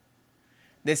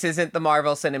 This isn't the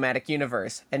Marvel Cinematic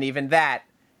Universe, and even that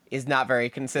is not very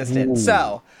consistent. Ooh.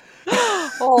 So,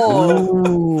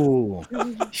 Ooh.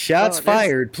 Shots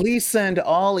fired. Please send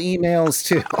all emails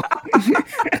to.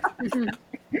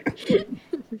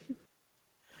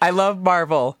 I love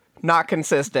Marvel. Not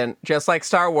consistent, just like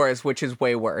Star Wars, which is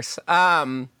way worse.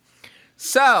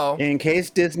 So, In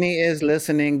case Disney is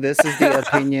listening, this is the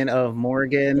opinion of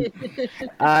Morgan.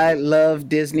 I love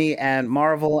Disney and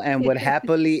Marvel and would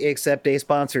happily accept a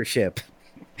sponsorship.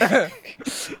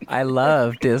 I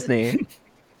love Disney.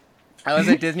 I was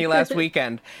at Disney last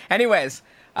weekend. Anyways,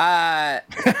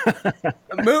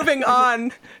 moving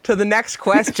on to the next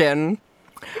question.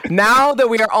 Now that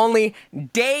we are only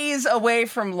days away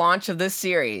from launch of this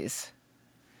series,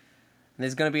 this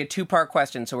is going to be a two-part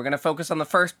question, so we're going to focus on the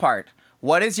first part.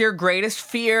 What is your greatest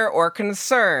fear or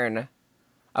concern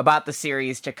about the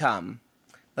series to come?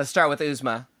 Let's start with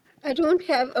Uzma. I don't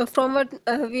have, from what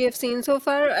we have seen so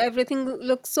far, everything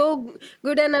looks so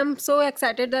good, and I'm so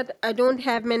excited that I don't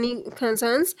have many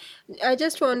concerns. I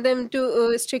just want them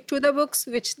to stick to the books,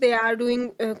 which they are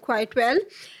doing quite well,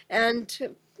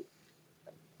 and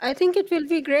I think it will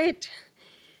be great.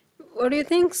 What do you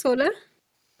think, Solar?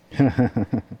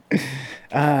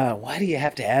 Why do you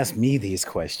have to ask me these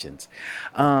questions?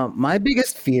 My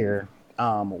biggest fear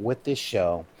with this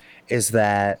show is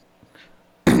that,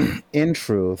 in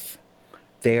truth,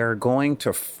 they are going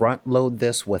to front load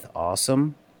this with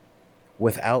awesome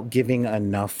without giving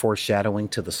enough foreshadowing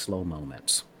to the slow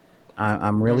moments.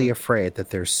 I'm really afraid that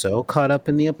they're so caught up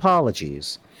in the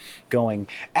apologies, going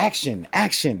action,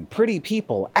 action, pretty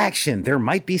people, action. There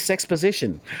might be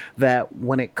sexposition, that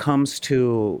when it comes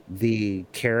to the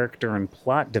character and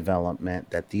plot development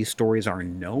that these stories are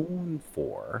known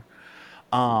for,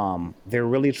 they're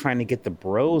really trying to get the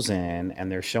bros in,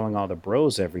 and they're showing all the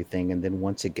bros everything. And then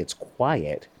once it gets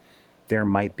quiet, there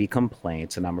might be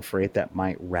complaints, and I'm afraid that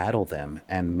might rattle them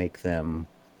and make them,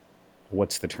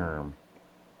 what's the term?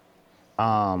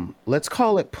 Let's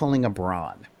call it pulling a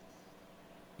Braun.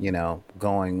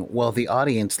 Going, well, the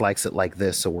audience likes it like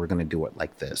this, so we're going to do it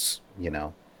like this.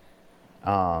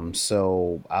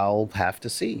 So I'll have to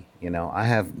see. I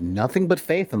have nothing but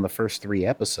faith in the first 3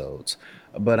 episodes,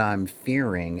 but I'm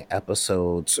fearing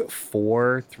episodes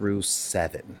 4 through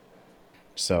 7.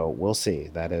 So we'll see.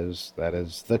 That is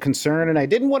the concern, and I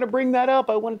didn't want to bring that up.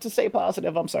 I wanted to stay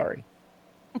positive. I'm sorry.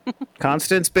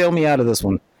 Constance, bail me out of this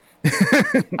one.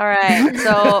 All right.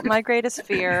 So my greatest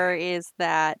fear is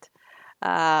that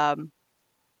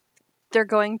they're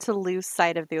going to lose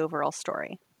sight of the overall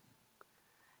story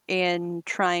in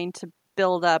trying to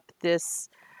build up this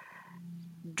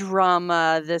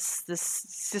drama, this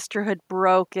sisterhood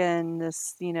broken,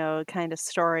 this kind of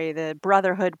story, the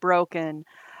brotherhood broken.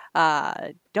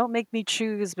 Don't make me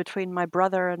choose between my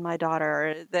brother and my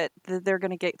daughter. That they're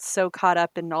going to get so caught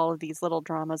up in all of these little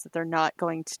dramas that they're not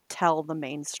going to tell the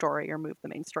main story or move the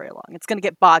main story along. It's going to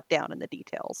get bogged down in the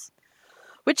details,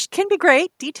 which can be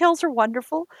great. Details are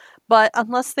wonderful, but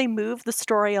unless they move the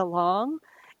story along,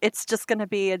 it's just going to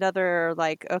be another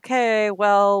okay,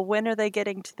 well, when are they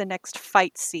getting to the next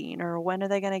fight scene, or when are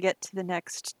they going to get to the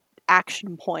next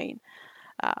action point?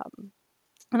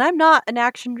 And I'm not an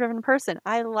action-driven person.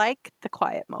 I like the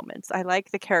quiet moments. I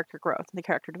like the character growth and the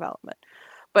character development.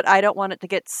 But I don't want it to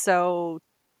get so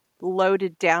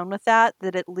loaded down with that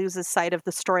it loses sight of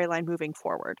the storyline moving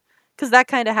forward. Because that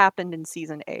kind of happened in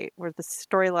season 8, where the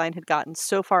storyline had gotten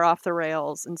so far off the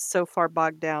rails and so far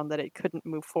bogged down that it couldn't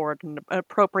move forward in an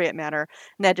appropriate manner,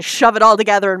 and they had to shove it all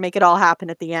together and make it all happen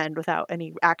at the end without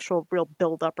any actual real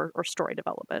build-up or story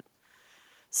development.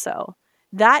 So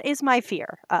that is my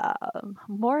fear.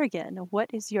 Morgan, what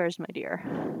is yours, my dear?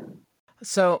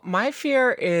 So my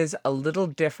fear is a little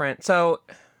different. So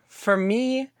for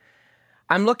me,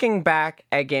 I'm looking back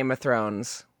at Game of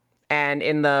Thrones, and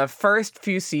in the first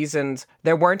few seasons,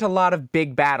 there weren't a lot of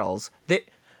big battles.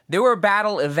 There were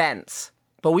battle events,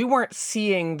 but we weren't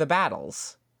seeing the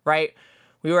battles, right?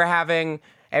 We were having...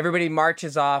 Everybody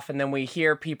marches off, and then we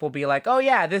hear people be like, oh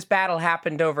yeah, this battle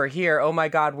happened over here. Oh my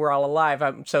God, we're all alive.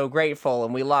 I'm so grateful,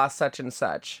 and we lost such and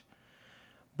such.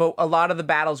 But a lot of the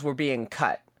battles were being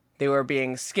cut. They were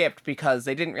being skipped because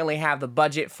they didn't really have the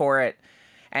budget for it.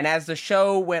 And as the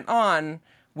show went on,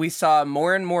 we saw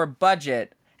more and more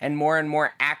budget and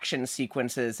more action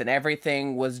sequences, and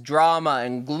everything was drama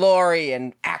and glory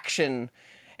and action.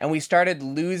 And we started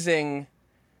losing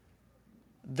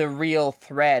the real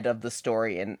thread of the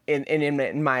story,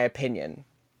 in my opinion.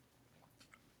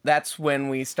 That's when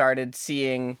we started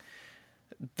seeing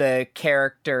the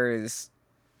characters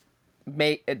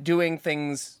doing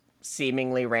things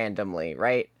seemingly randomly,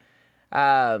 right?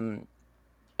 And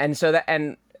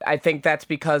I think that's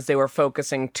because they were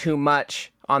focusing too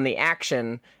much on the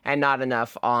action and not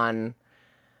enough on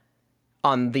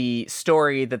the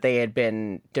story that they had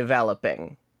been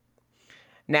developing.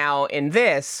 Now, in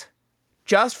this,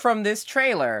 just from this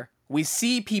trailer, we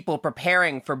see people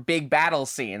preparing for big battle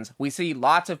scenes. We see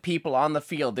lots of people on the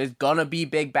field. There's gonna be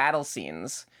big battle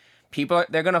scenes.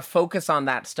 They're gonna focus on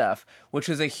that stuff, which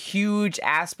was a huge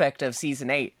aspect of season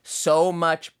 8. So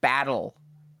much battle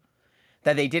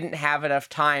that they didn't have enough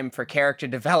time for character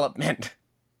development.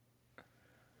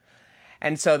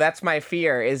 And so that's my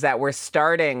fear, is that we're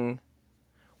starting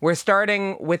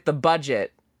with the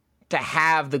budget to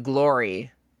have the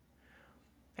glory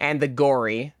and the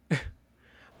gory,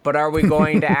 but are we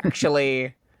going to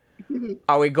actually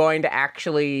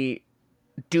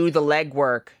do the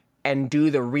legwork and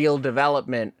do the real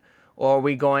development, or are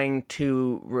we going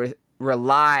to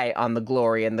rely on the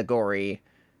glory and the gory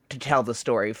to tell the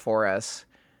story for us.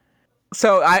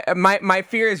 So my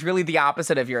fear is really the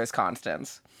opposite of yours,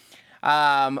 Constance.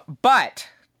 But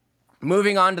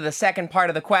moving on to the second part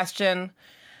of the question,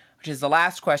 which is the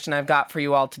last question I've got for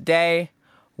you all today.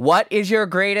 What is your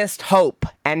greatest hope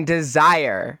and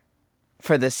desire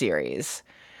for the series?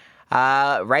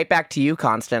 Right back to you,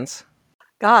 Constance.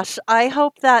 Gosh, I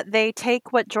hope that they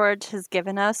take what George has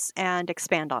given us and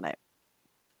expand on it.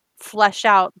 Flesh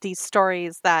out these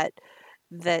stories that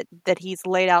he's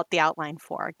laid out the outline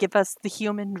for. Give us the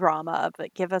human drama of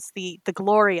it. Give us the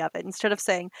glory of it, instead of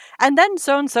saying, and then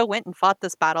so and so went and fought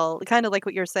this battle, kind of like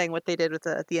what you're saying, what they did with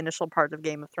the initial part of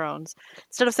Game of Thrones.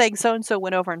 Instead of saying so and so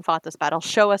went over and fought this battle,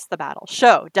 show us the battle.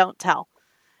 Show, don't tell.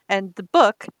 And the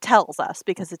book tells us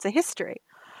because it's a history.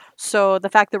 So the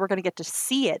fact that we're going to get to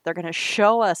see it, they're going to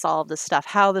show us all of this stuff,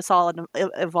 how this all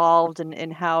evolved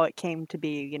and how it came to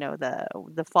be,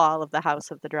 the fall of the House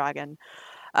of the Dragon.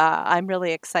 I'm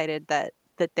really excited that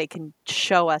they can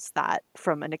show us that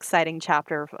from an exciting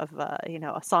chapter of a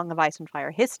Song of Ice and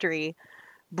Fire history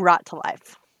brought to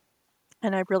life.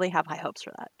 And I really have high hopes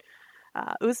for that.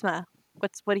 Uzma,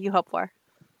 what do you hope for?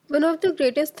 One of the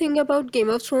greatest thing about Game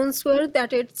of Thrones were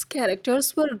that its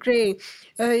characters were grey.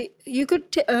 You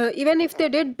could, even if they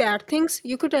did bad things,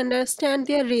 you could understand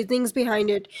their reasonings behind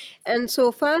it. And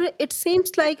so far, it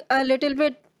seems like a little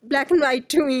bit black and white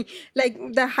to me. Like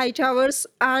the Hightowers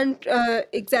aren't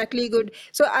exactly good.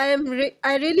 So I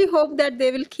really hope that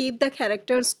they will keep the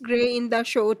characters grey in the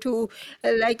show too.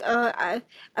 I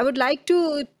would like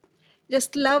to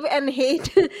just love and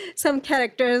hate some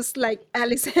characters like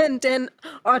Alicent and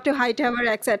Otto Hightower,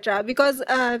 etc. Because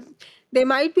they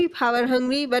might be power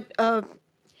hungry, but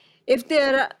if they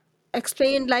are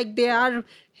explained like they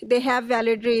have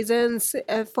valid reasons.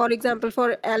 For example,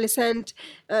 for Alicent,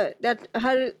 that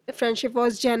her friendship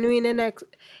was genuine and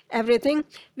everything,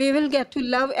 we will get to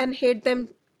love and hate them,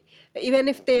 even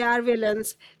if they are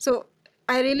villains. So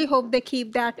I really hope they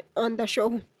keep that on the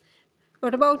show.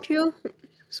 What about you,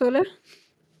 Solar?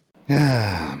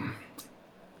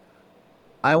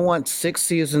 I want 6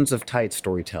 seasons of tight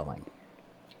storytelling.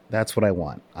 That's what I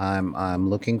want. I'm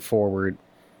looking forward.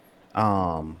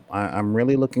 I'm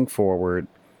really looking forward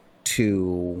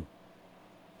to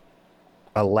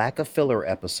a lack of filler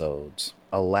episodes,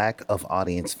 a lack of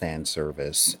audience fan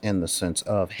service in the sense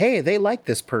of, hey, they like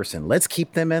this person. Let's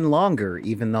keep them in longer,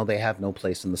 even though they have no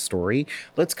place in the story.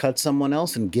 Let's cut someone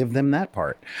else and give them that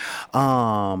part.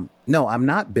 No, I'm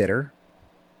not bitter.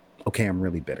 Okay, I'm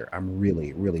really bitter. I'm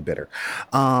really, really bitter.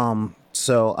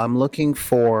 So I'm looking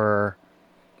for,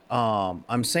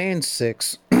 I'm saying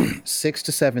 6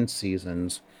 to 7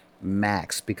 seasons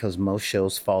max, because most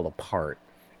shows fall apart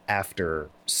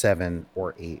after 7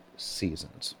 or 8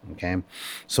 seasons. Okay,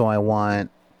 so I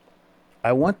want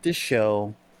this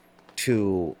show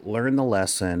to learn the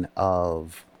lesson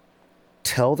of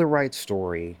tell the right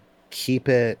story, keep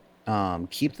the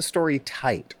story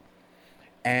tight,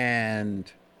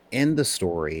 and end the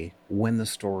story when the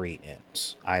story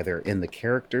ends. Either in the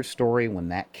character story when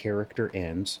that character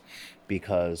ends,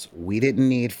 because we didn't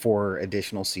need 4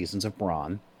 additional seasons of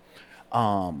Bronn.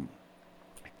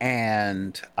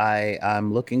 And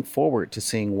I'm looking forward to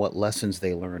seeing what lessons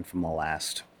they learned from the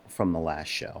last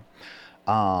show.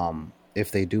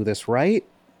 If they do this right,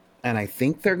 and I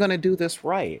think they're going to do this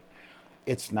right,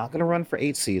 it's not going to run for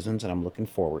 8 seasons, and I'm looking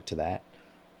forward to that.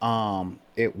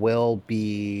 It will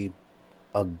be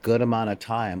a good amount of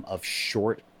time of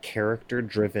short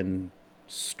character-driven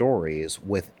stories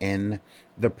within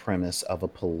the premise of a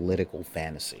political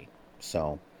fantasy.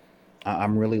 So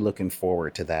I'm really looking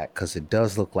forward to that, because it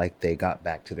does look like they got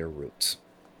back to their roots,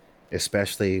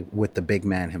 especially with the big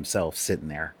man himself sitting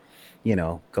there,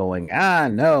 going,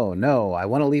 no, I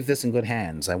want to leave this in good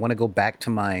hands. I want to go back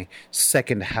to my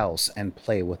second house and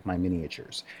play with my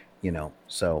miniatures,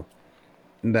 so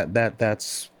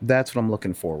that's what I'm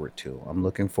looking forward to. I'm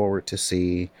looking forward to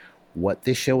see what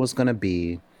this show is going to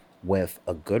be with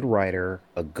a good writer,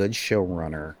 a good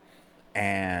showrunner,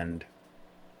 and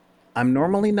I'm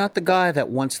normally not the guy that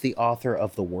wants the author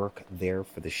of the work there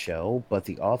for the show, but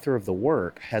the author of the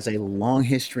work has a long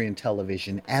history in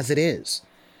television as it is.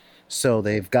 So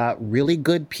they've got really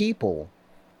good people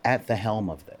at the helm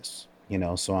of this,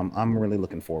 so I'm really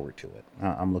looking forward to it.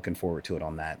 I'm looking forward to it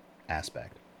on that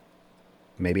aspect.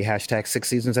 Maybe hashtag 6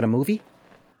 seasons in a movie?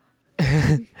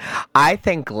 I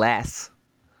think less.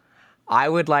 I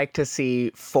would like to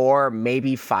see 4,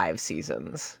 maybe 5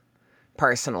 seasons,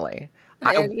 personally.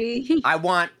 I agree. I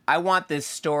want this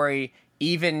story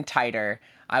even tighter.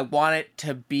 I want it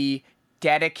to be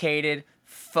dedicated,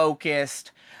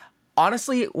 focused,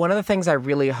 honestly, one of the things I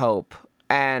really hope,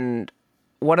 and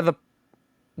one of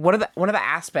the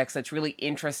aspects that's really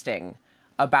interesting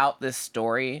about this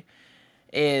story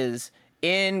is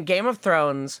in Game of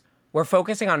Thrones, we're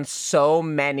focusing on so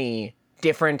many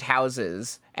different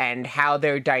houses and how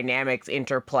their dynamics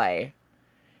interplay.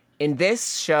 In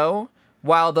this show,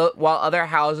 while other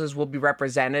houses will be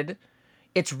represented,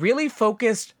 it's really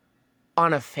focused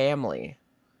on a family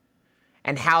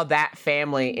and how that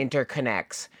family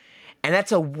interconnects. And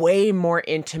that's a way more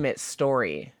intimate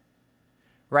story,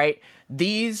 right?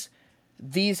 These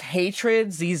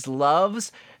hatreds, these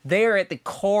loves, they're at the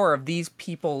core of these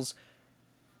people's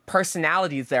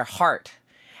personalities, their heart.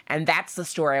 And that's the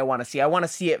story I want to see. I want to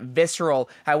see it visceral.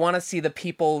 I want to see the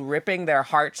people ripping their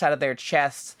hearts out of their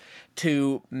chests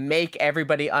to make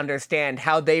everybody understand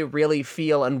how they really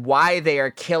feel and why they are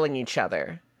killing each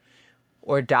other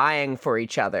or dying for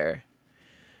each other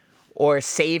or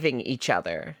saving each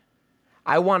other.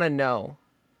 I want to know.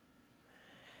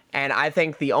 And I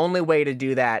think the only way to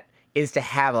do that is to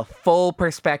have a full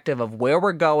perspective of where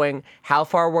we're going, how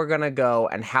far we're going to go,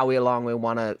 and how long we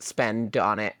want to spend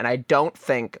on it. And I don't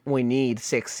think we need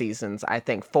 6 seasons. I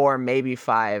think 4, maybe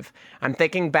 5. I'm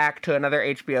thinking back to another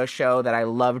HBO show that I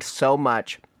loved so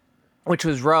much, which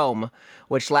was Rome,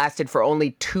 which lasted for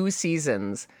only 2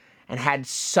 seasons and had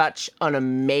such an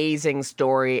amazing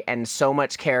story and so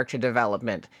much character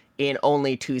development in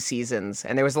only 2 seasons.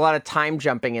 And there was a lot of time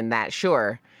jumping in that,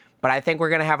 sure. But I think we're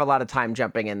going to have a lot of time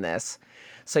jumping in this.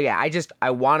 So yeah,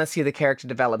 I want to see the character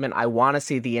development. I want to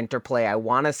see the interplay. I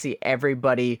want to see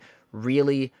everybody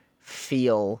really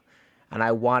feel. And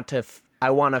I want to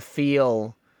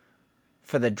feel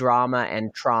for the drama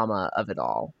and trauma of it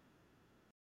all.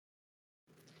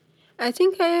 I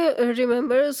think I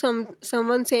remember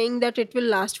someone saying that it will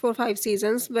last for 5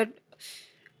 seasons, but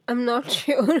I'm not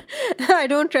sure. I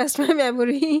don't trust my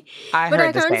memory. But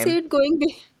I can't see it going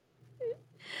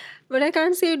But I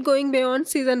can't see it going beyond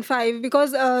season 5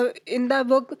 because in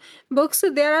the books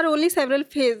there are only several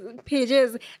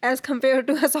pages as compared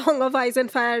to A Song of Ice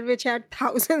and Fire, which had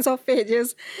thousands of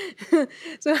pages.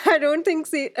 So I don't think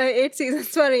 8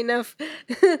 seasons were enough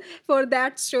for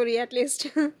that story, at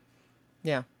least.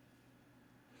 Yeah.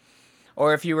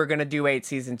 Or if you were going to do 8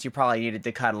 seasons, you probably needed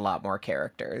to cut a lot more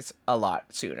characters a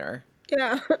lot sooner.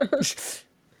 Yeah.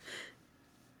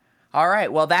 All right.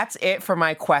 Well, that's it for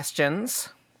my questions.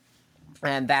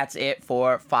 And that's it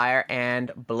for Fire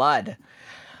and Blood.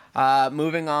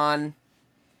 Moving on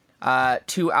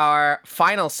to our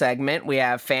final segment, we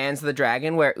have Fans of the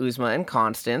Dragon, where Uzma and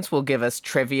Constance will give us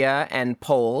trivia and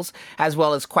polls, as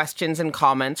well as questions and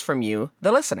comments from you,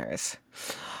 the listeners.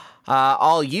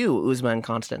 All you, Uzma and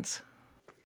Constance.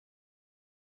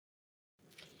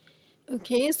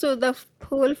 Okay, so the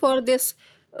poll for this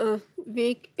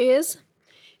week is: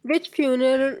 which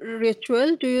funeral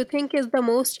ritual do you think is the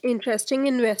most interesting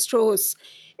in Westeros?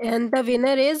 And the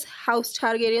winner is House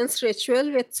Targaryen's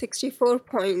ritual with 64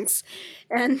 points.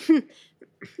 And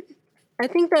I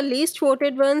think the least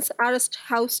voted ones are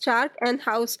House Stark and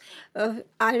House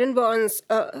Ironborn's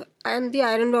and the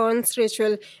Ironborn's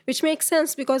ritual, which makes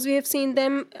sense because we have seen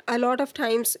them a lot of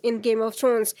times in Game of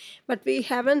Thrones, but we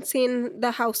haven't seen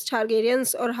the House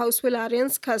Targaryen's or House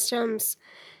Velaryon's customs.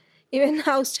 Even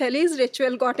House Tully's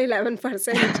ritual got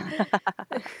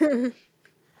 11%.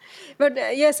 But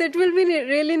yes, it will be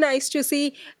really nice to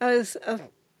see a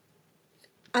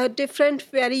different,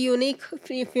 very unique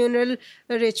funeral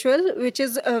ritual, which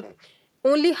is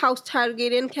only House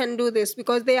Targaryen can do this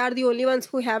because they are the only ones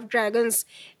who have dragons,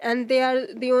 and they are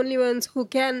the only ones who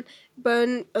can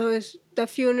burn the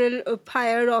funeral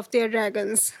pyre of their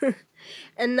dragons.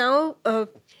 And now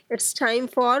it's time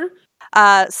for...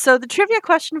 So the trivia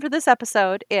question for this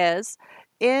episode is,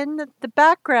 in the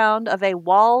background of a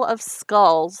wall of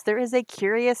skulls, there is a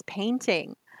curious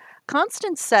painting.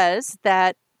 Constance says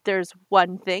that there's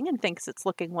one thing and thinks it's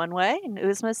looking one way, and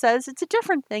Uzma says it's a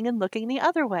different thing and looking the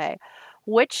other way.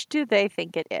 Which do they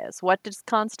think it is? What does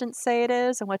Constance say it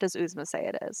is, and what does Uzma say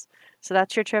it is? So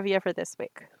that's your trivia for this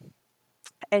week.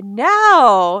 And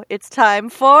now it's time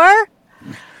for...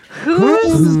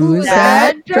 Who's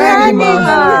that dragon?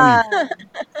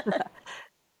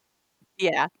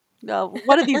 Yeah. No,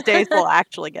 one of these days we'll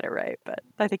actually get it right, but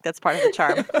I think that's part of the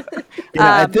charm.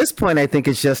 At this point, I think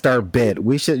it's just our bit.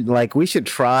 We should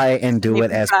try and do it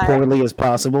as poorly as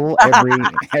possible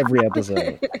every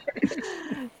episode.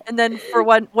 And then for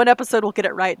one episode we'll get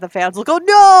it right, and the fans will go,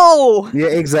 "No!" Yeah,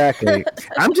 exactly.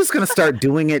 I'm just gonna start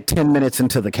doing it 10 minutes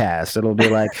into the cast. It'll be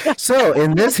like, so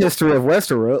in this history of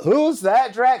Westeros, who's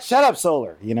that? Shut up,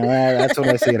 Solar. That's when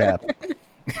I see it happen.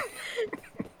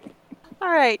 Um, Yeah, exactly. I'm just gonna start doing it 10 minutes into the cast. It'll be like, so in this history of Westeros, who's that? Shut up, Solar. You know, that's when I see it happen. All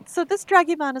right, so this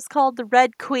Dragomon is called the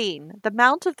Red Queen, the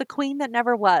mount of the queen that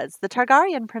never was, the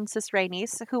Targaryen Princess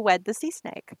Rhaenys, who wed the sea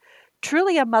snake.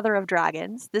 Truly a mother of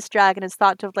dragons, this dragon is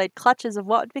thought to have laid clutches of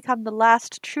what would become the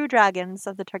last true dragons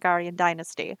of the Targaryen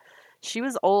dynasty. She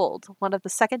was old, one of the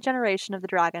second generation of the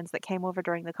dragons that came over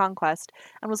during the conquest,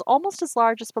 and was almost as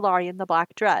large as Balarion the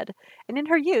Black Dread, and in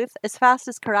her youth as fast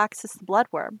as Caraxes the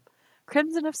Bloodworm.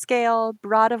 Crimson of scale,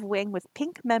 broad of wing with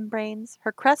pink membranes,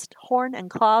 her crest, horn, and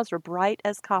claws were bright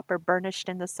as copper burnished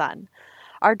in the sun.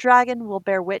 Our dragon will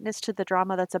bear witness to the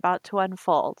drama that's about to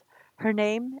unfold. Her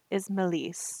name is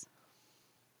Meleys.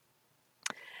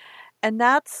 And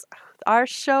that's our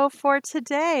show for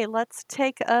today. Let's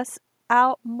take us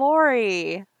out,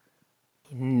 Maury.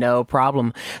 No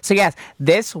problem. So yes,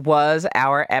 this was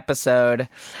our episode.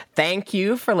 Thank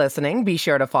you for listening. Be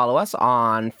sure to follow us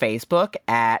on Facebook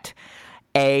at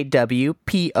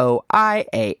AWPOIAF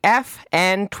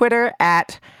and Twitter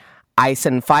at Ice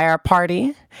and Fire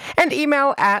Party, and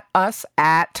email at us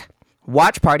at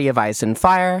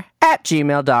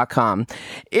watchpartyoficeandfire@gmail.com.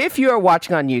 If you are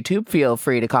watching on YouTube, feel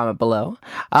free to comment below.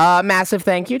 Massive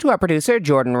thank you to our producer,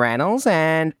 Jordan Reynolds,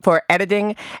 and for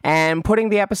editing and putting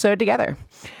the episode together.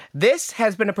 This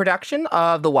has been a production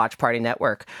of the Watch Party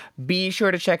Network. Be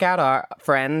sure to check out our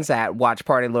friends at Watch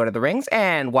Party Lord of the Rings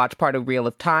and Watch Party Reel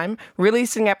of Time,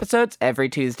 releasing episodes every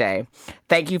Tuesday.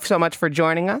 Thank you so much for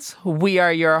joining us. We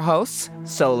are your hosts,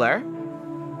 Solar,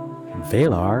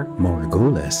 Valar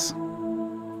Morghulis,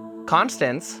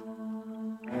 Constance,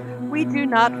 We do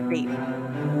not feed.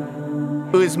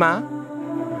 Uzma,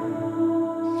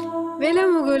 Vela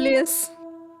Mugulius.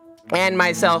 and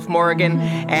myself, Morgan.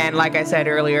 And like I said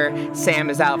earlier, Sam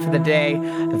is out for the day.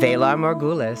 Valar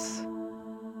Morghulis.